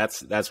rhetorical,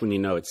 that's when you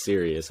know it's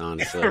serious,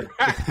 honestly.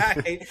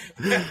 Right.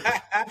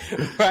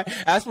 Right.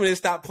 That's when it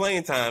stopped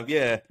playing time.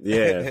 Yeah.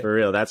 Yeah, for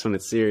real. That's when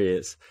it's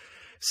serious.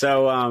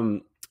 So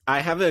I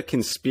have a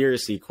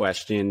conspiracy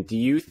question. Do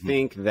you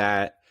think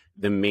that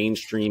the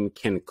mainstream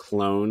can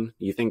clone?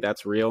 You think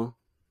that's real?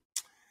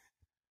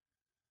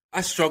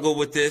 I struggle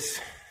with this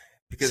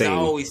because Same. I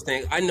always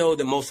think, I know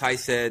the Most High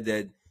said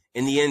that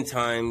in the end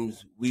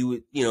times,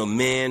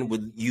 man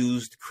would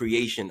use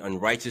creation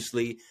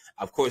unrighteously.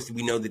 Of course,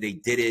 we know that they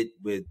did it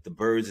with the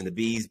birds and the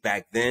bees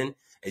back then.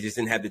 They just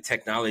didn't have the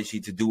technology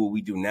to do what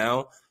we do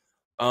now.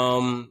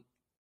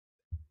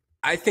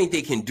 I think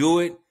they can do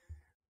it,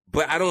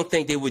 but I don't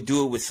think they would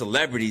do it with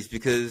celebrities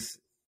because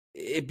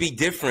it'd be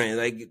different.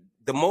 Like,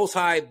 the Most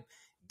High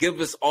give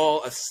us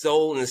all a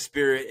soul and a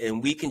spirit,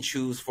 and we can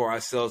choose for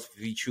ourselves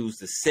if we choose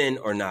to sin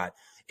or not.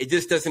 It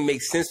just doesn't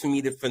make sense for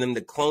me for them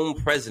to clone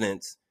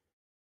presidents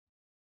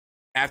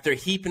after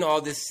heaping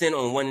all this sin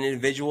on one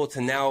individual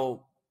to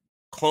now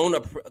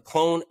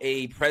clone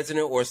a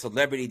president or a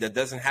celebrity that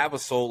doesn't have a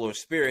soul or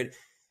spirit,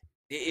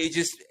 it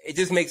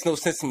just makes no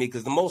sense to me,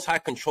 because the Most High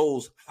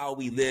controls how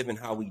we live and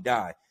how we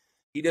die.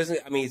 He doesn't.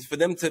 I mean, for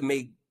them to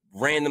make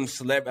random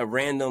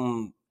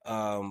cloning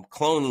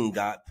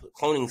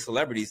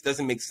celebrities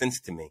doesn't make sense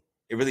to me.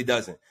 It really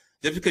doesn't.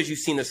 Just because you've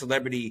seen a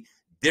celebrity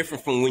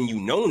different from when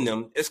you've known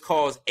them, it's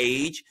caused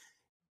age,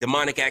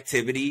 demonic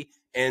activity,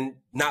 and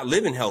not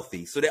living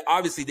healthy. So they're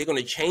going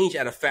to change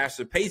at a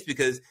faster pace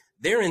because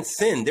they're in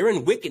sin, they're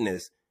in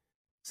wickedness.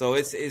 So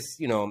it's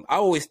I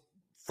always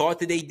thought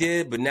that they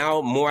did, but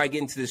now more I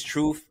get into this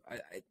truth,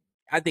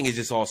 I think it's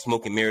just all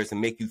smoke and mirrors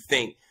and make you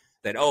think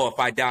that, oh, if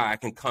I die, I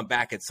can come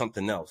back at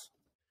something else.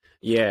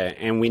 Yeah,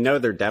 and we know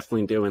they're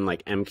definitely doing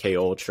like MK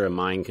Ultra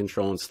mind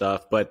control and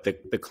stuff, but the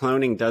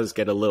cloning does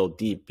get a little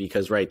deep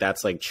because, right,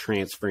 that's like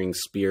transferring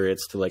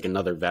spirits to like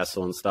another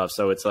vessel and stuff.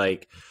 So it's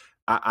like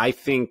I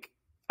think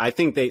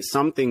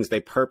some things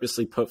they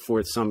purposely put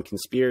forth some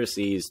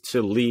conspiracies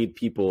to lead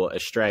people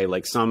astray.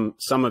 Like some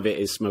of it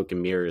is smoke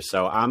and mirrors.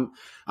 So I'm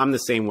the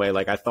same way.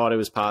 Like I thought it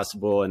was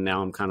possible, and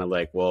now I'm kind of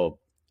like, well,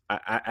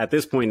 at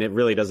this point, it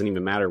really doesn't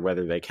even matter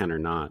whether they can or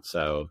not.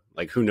 So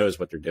like, who knows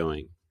what they're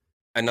doing?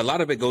 And a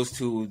lot of it goes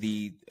to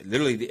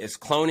it's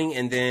cloning,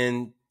 and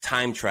then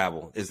time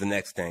travel is the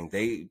next thing.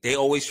 They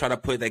always try to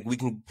put, like, we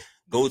can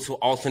go to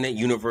alternate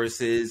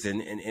universes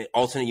and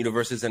alternate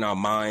universes in our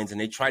minds, and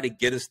they try to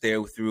get us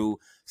there through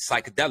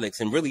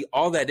psychedelics. And really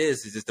all that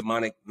is just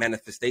demonic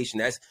manifestation.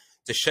 That's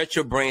to shut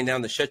your brain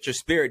down, to shut your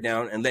spirit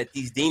down, and let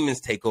these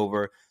demons take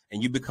over,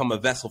 and you become a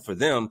vessel for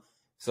them.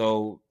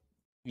 So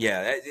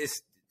yeah,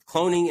 it's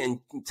cloning and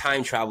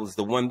time travel is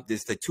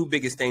the two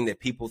biggest thing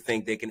that people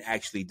think they can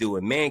actually do,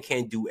 and man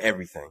can't do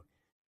everything.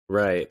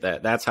 Right.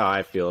 That's how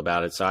I feel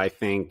about it. So I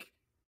think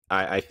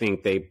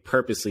they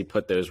purposely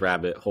put those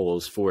rabbit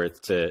holes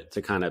forth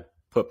to kind of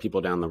put people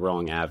down the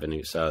wrong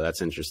avenue. So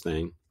that's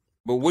interesting.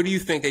 But what do you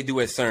think they do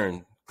at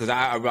CERN? Because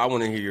I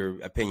want to hear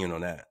your opinion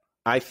on that.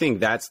 I think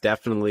that's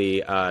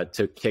definitely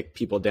to kick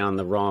people down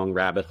the wrong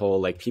rabbit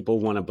hole. Like, people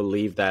want to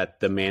believe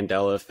that the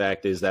Mandela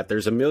effect is that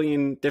there's a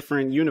million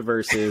different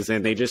universes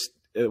and they just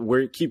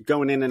we keep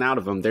going in and out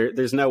of them.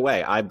 There's no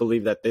way. I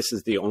believe that this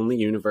is the only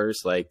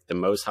universe. Like, the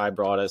Most High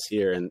brought us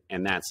here,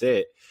 and that's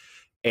it.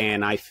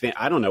 And I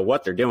don't know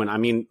what they're doing. I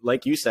mean,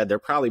 like you said, they're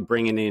probably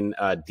bringing in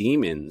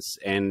demons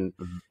and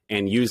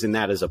using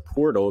that as a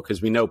portal,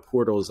 because we know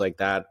portals like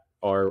that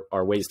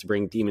are ways to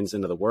bring demons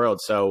into the world.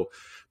 So,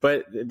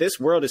 but this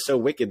world is so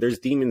wicked. There's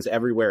demons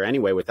everywhere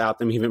anyway, without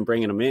them even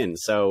bringing them in.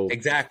 So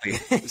exactly.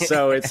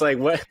 So it's like,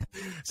 what?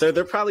 So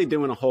they're probably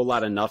doing a whole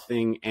lot of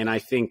nothing. And I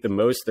think the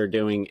most they're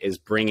doing is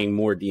bringing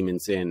more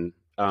demons in.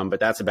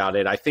 But that's about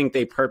it. I think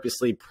they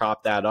purposely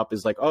prop that up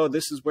as like, oh,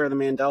 this is where the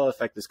Mandela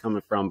effect is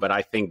coming from. But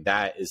I think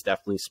that is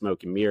definitely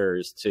smoke and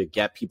mirrors to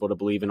get people to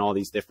believe in all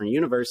these different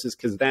universes.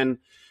 Because then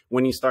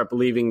when you start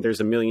believing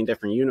there's a million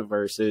different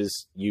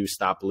universes, you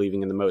stop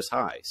believing in the Most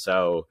High.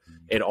 So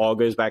it all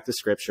goes back to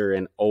scripture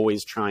and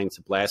always trying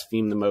to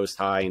blaspheme the Most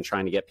High and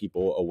trying to get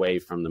people away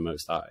from the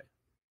Most High.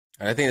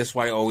 I think that's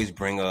why I always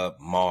bring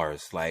up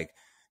Mars. Like,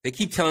 they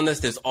keep telling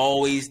us there's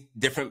always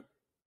different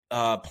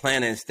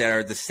planets that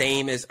are the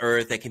same as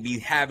Earth that can be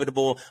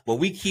habitable, but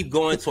we keep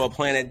going to a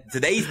planet.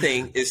 Today's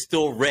thing is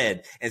still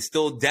red and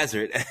still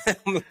desert.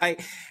 I'm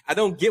like, I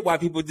don't get why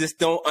people just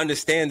don't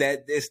understand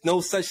that there's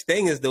no such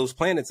thing as those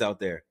planets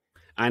out there.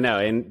 I know.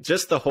 And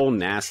just the whole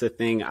NASA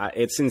thing,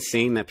 it's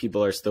insane that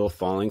people are still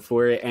falling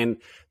for it. And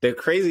the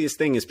craziest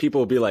thing is people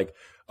will be like,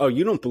 oh,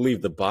 you don't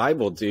believe the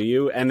Bible, do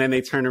you? And then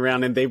they turn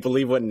around and they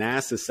believe what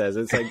NASA says.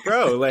 It's like,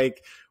 bro,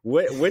 like,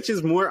 which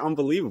is more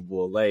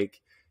unbelievable? Like,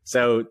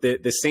 so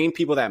the same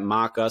people that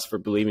mock us for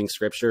believing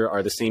scripture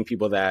are the same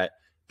people that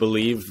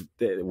believe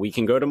that we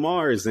can go to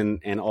Mars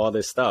and all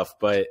this stuff.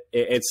 But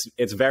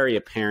it's very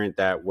apparent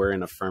that we're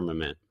in a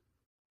firmament.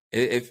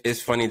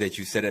 It's funny that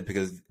you said it,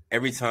 because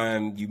every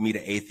time you meet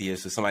an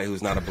atheist or somebody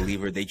who's not a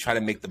believer, they try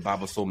to make the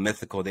Bible so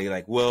mythical. They're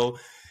like, well,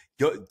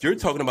 you're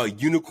talking about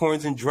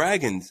unicorns and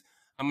dragons.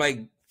 I'm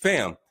like,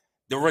 fam,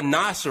 the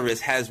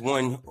rhinoceros has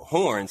one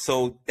horn.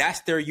 So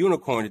that's their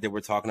unicorn that they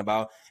were talking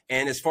about.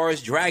 And as far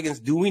as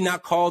dragons, do we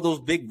not call those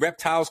big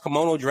reptiles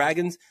Komodo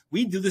dragons?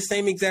 We do the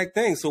same exact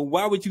thing. So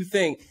why would you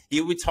think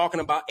you were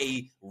talking about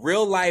a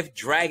real life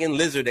dragon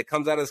lizard that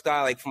comes out of the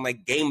sky, like from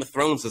like Game of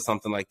Thrones or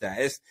something like that?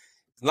 A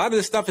lot of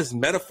this stuff is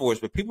metaphors,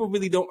 but people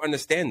really don't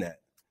understand that.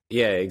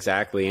 Yeah,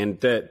 exactly.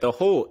 And the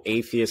whole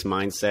atheist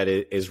mindset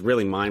is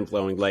really mind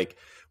blowing. Like,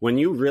 when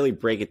you really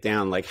break it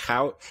down, like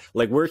how,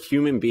 like, we're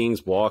human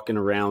beings walking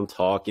around,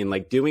 talking,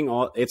 like doing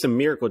it's a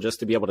miracle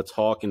just to be able to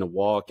talk and to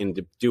walk and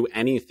to do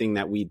anything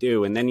that we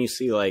do. And then you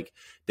see like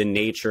the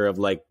nature of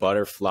like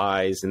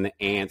butterflies and the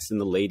ants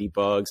and the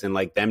ladybugs and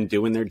like them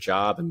doing their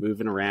job and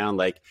moving around.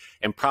 Like,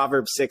 and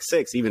Proverbs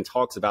 6:6 even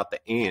talks about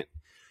the ant.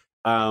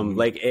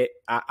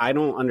 I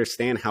don't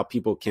understand how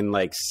people can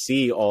like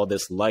see all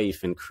this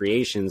life and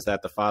creations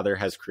that the Father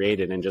has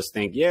created and just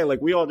think, yeah,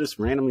 like we all just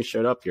randomly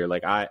showed up here.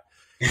 Like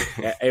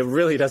it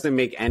really doesn't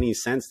make any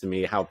sense to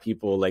me how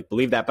people like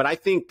believe that. But I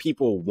think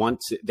people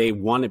they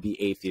want to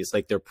be atheists.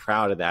 Like they're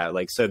proud of that.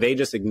 Like, so they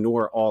just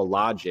ignore all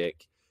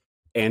logic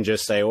and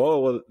just say, oh,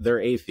 well, they're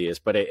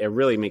atheists. But it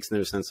really makes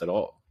no sense at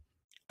all.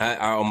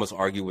 I almost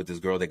argued with this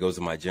girl that goes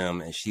to my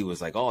gym, and she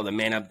was like, "Oh, the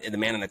man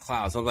in the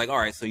clouds." I was like, "All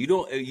right, so you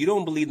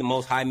don't believe the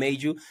Most High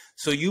made you,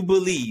 so you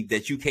believe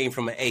that you came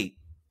from an ape."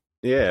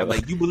 Yeah,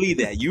 like you believe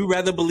that. You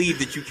rather believe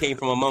that you came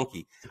from a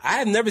monkey. I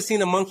have never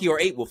seen a monkey or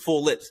ape with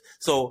full lips.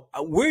 So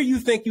where do you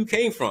think you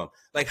came from?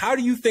 Like, how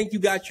do you think you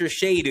got your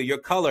shade or your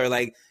color?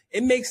 Like,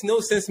 it makes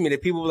no sense to me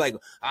that people were like,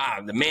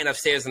 the man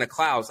upstairs in the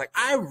clouds. Like,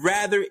 I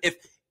rather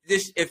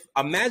if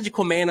a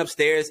magical man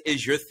upstairs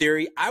is your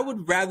theory, I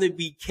would rather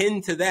be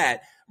kin to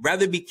that.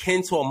 Rather be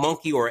kin to a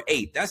monkey or an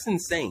ape. That's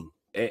insane.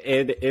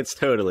 It's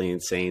totally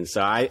insane.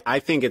 So I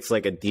think it's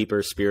like a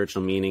deeper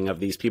spiritual meaning of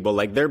these people.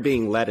 Like they're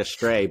being led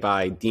astray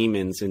by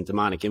demons and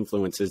demonic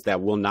influences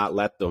that will not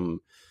let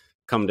them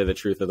come to the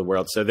truth of the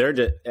world. So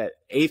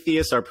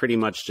atheists are pretty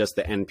much just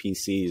the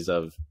NPCs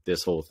of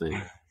this whole thing,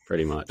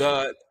 pretty much.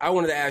 I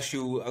wanted to ask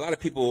you, a lot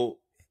of people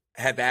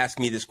have asked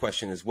me this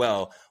question as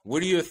well.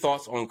 What are your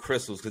thoughts on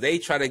crystals? Because they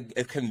try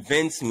to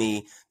convince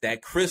me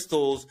that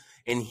crystals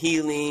and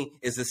healing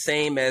is the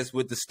same as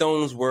what the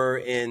stones were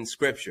in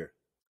scripture.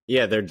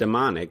 Yeah, they're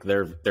demonic.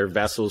 They're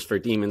vessels for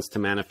demons to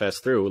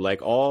manifest through.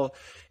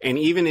 And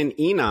even in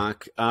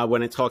Enoch,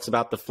 when it talks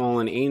about the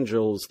fallen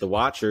angels, the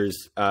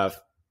watchers,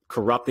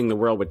 corrupting the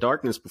world with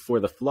darkness before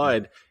the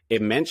flood,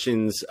 it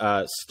mentions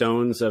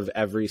stones of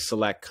every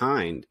select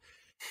kind.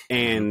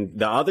 And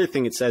the other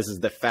thing it says is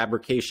the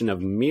fabrication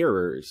of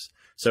mirrors.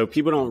 So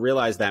people don't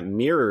realize that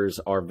mirrors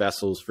are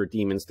vessels for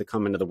demons to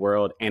come into the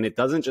world. And it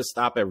doesn't just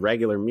stop at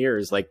regular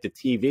mirrors. Like the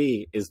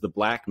TV is the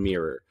black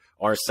mirror.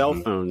 Our cell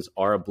phones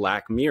are a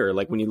black mirror.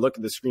 Like when you look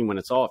at the screen when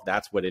it's off,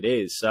 that's what it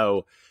is.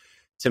 So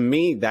to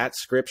me, that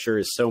scripture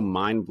is so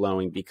mind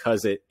blowing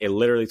because it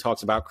literally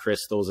talks about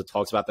crystals. It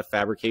talks about the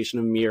fabrication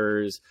of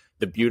mirrors,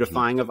 the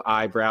beautifying of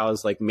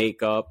eyebrows, like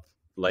makeup,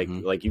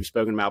 like you've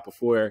spoken about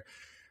before.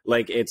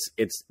 Like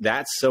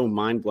that's so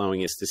mind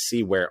blowing is to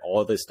see where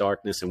all this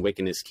darkness and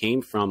wickedness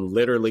came from,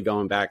 literally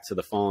going back to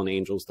the fallen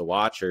angels, the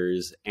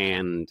watchers,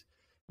 and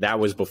that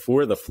was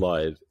before the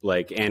flood.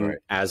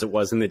 As it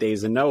was in the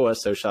days of Noah,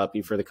 so shall it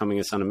be for the coming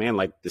of Son of Man.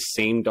 Like the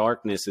same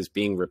darkness is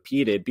being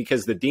repeated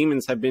because the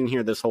demons have been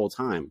here this whole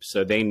time.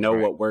 So they know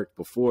what worked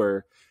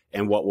before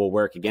and what will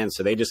work again.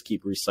 So they just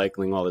keep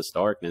recycling all this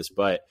darkness.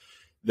 But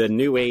the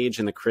new age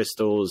and the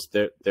crystals,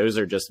 those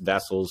are just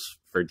vessels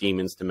for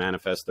demons to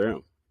manifest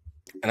through.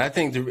 And I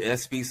think that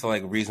speaks to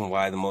like a reason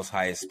why the Most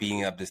High is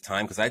speeding up this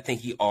time, because I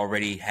think he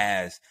already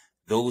has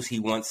those he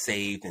wants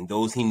saved and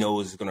those he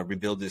knows is going to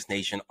rebuild this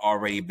nation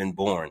already been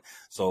born.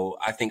 So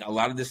I think a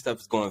lot of this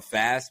stuff is going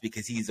fast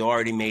because he's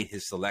already made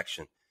his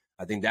selection.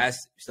 I think a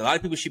lot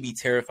of people should be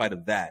terrified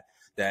of that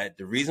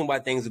the reason why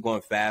things are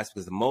going fast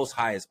because the Most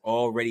High has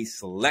already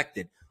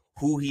selected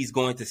who he's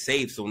going to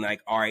save. So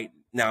like, all right,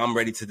 now I'm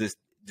ready to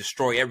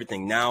destroy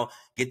everything. Now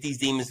get these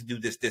demons to do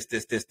this,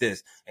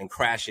 and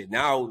crash it.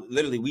 Now,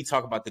 literally, we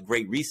talk about the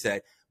Great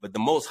Reset, but the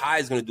Most High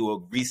is going to do a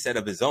reset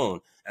of his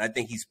own. And I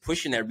think he's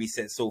pushing that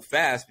reset so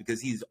fast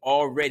because he's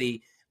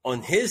already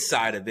on his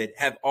side of it,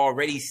 have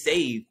already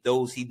saved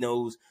those he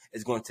knows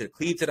is going to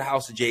cleave to the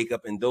house of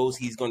Jacob and those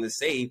he's going to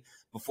save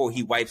before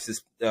he wipes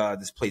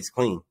this place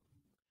clean.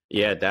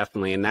 Yeah,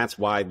 definitely. And that's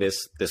why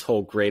this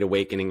whole great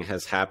awakening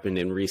has happened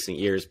in recent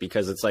years,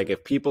 because it's like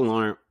if people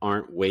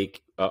aren't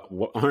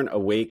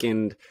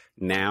awakened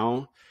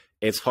now,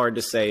 it's hard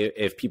to say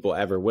if people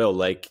ever will.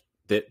 Like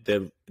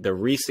the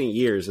recent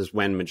years is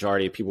when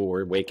majority of people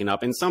were waking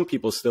up, and some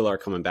people still are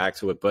coming back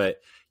to it, but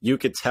you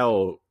could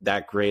tell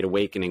that great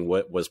awakening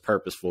was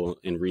purposeful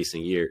in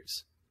recent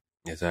years.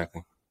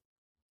 Exactly.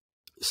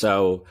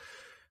 So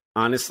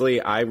honestly,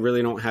 I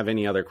really don't have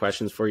any other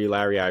questions for you,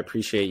 Larry. I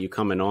appreciate you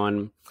coming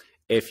on.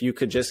 If you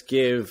could just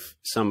give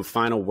some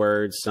final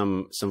words,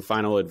 some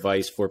final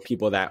advice for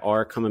people that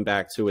are coming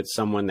back to it,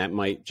 someone that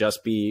might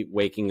just be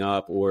waking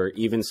up, or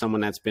even someone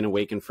that's been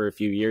awakened for a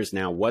few years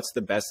now, what's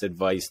the best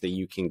advice that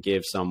you can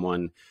give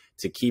someone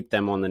to keep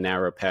them on the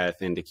narrow path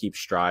and to keep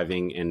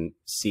striving and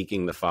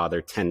seeking the Father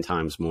 10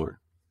 times more?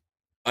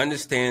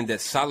 Understand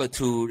that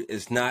solitude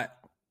is not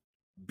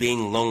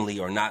being lonely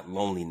or not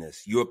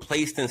loneliness. You are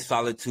placed in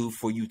solitude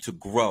for you to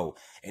grow.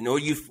 In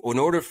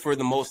order for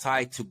the Most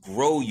High to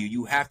grow you,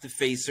 you have to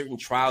face certain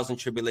trials and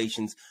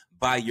tribulations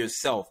by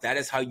yourself. That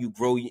is how you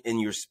grow in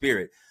your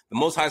spirit. The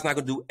Most High is not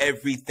going to do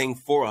everything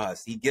for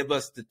us. He give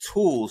us the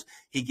tools.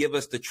 He give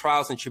us the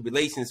trials and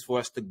tribulations for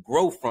us to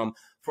grow from,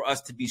 for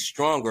us to be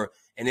stronger.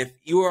 And if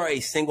you are a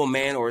single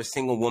man or a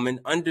single woman,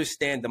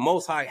 understand the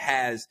Most High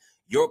has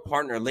your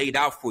partner laid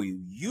out for you.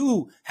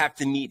 You have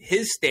to meet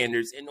his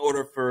standards in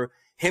order for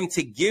him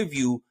to give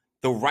you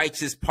the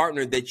righteous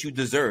partner that you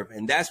deserve.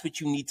 And that's what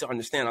you need to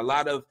understand. A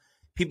lot of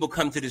people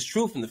come to this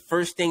truth, and the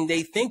first thing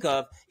they think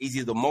of is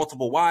either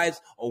multiple wives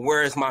or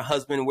where is my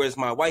husband, where's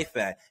my wife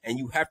at? And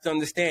you have to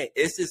understand,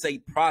 this is a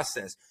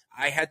process.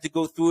 I had to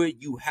go through it.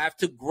 You have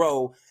to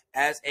grow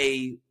as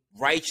a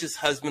righteous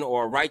husband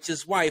or a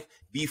righteous wife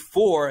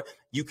before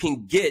you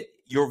can get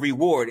your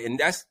reward. And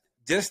that's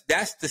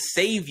to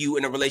save you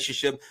in a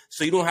relationship,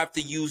 so you don't have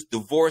to use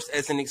divorce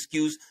as an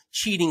excuse,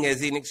 cheating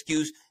as an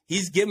excuse.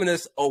 He's given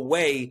us a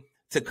way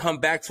to come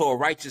back to a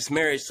righteous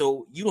marriage,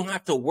 so you don't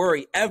have to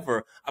worry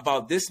ever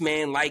about this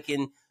man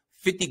liking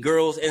 50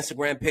 girls'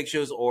 Instagram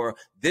pictures, or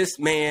this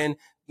man,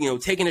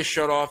 taking his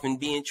shirt off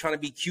and trying to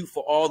be cute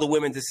for all the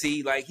women to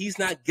see. Like, he's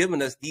not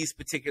giving us these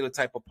particular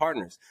type of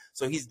partners.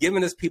 So he's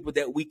giving us people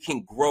that we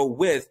can grow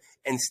with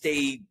and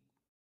stay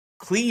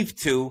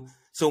cleaved to.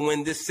 So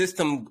when this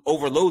system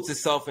overloads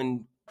itself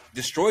and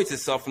destroys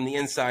itself from the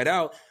inside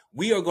out,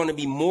 we are going to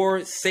be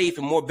more safe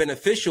and more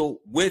beneficial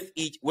with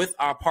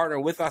our partner,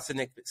 with our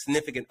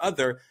significant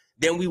other,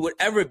 than we would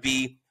ever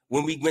be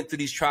when we went through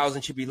these trials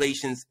and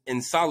tribulations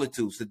in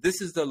solitude. So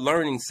this is the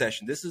learning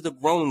session. This is the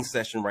growing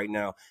session right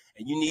now.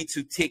 And you need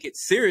to take it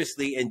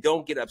seriously and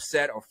don't get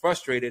upset or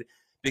frustrated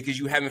because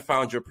you haven't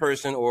found your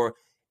person, or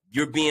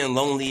you're being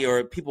lonely,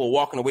 or people are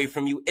walking away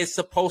from you. It's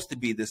supposed to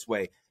be this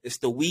way. It's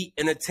the wheat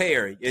and the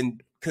tare.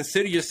 And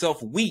consider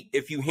yourself wheat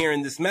if you're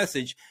hearing this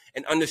message,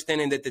 and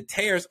understanding that the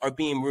tares are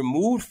being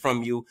removed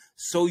from you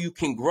so you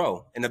can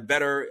grow in a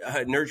better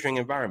nurturing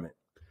environment.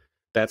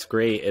 That's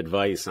great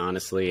advice,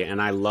 honestly.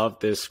 And I love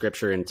this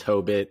scripture in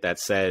Tobit that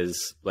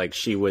says, like,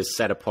 she was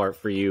set apart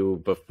for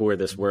you before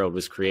this world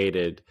was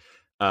created.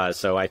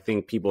 So I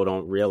think people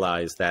don't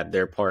realize that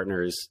their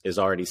partners is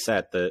already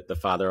set. The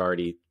Father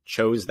already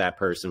chose that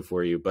person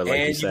for you. But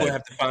like you said, gonna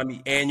have to find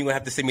me, and you're gonna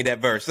have to send me that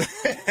verse.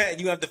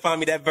 You have to find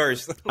me that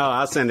verse. Oh,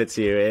 I'll send it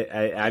to you.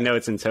 I know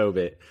it's in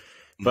Tobit.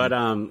 But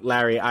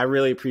Larry, I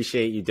really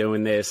appreciate you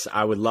doing this.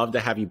 I would love to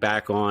have you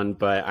back on,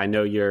 but I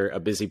know you're a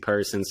busy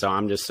person, so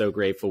I'm just so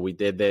grateful we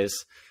did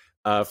this.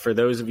 For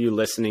those of you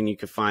listening, you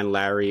can find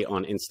Larry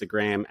on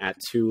Instagram at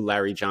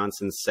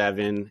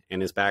 2LarryJohnson7,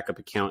 and his backup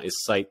account is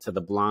Sight to the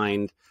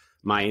Blind.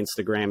 My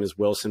Instagram is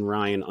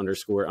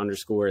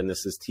WilsonRyan__, and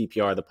this is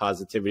TPR, the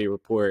Positivity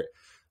Report.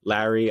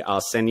 Larry,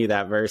 I'll send you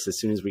that verse as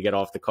soon as we get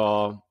off the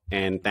call,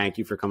 and thank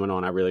you for coming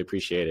on. I really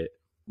appreciate it.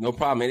 No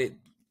problem.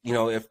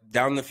 If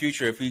down in the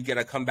future, if we get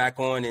to come back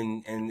on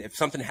and if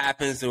something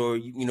happens, or,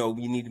 you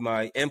need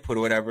my input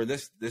or whatever,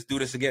 let's do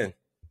this again.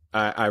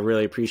 I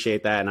really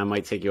appreciate that. And I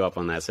might take you up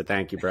on that. So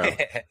thank you, bro.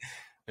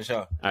 For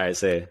sure. All right.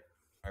 See you.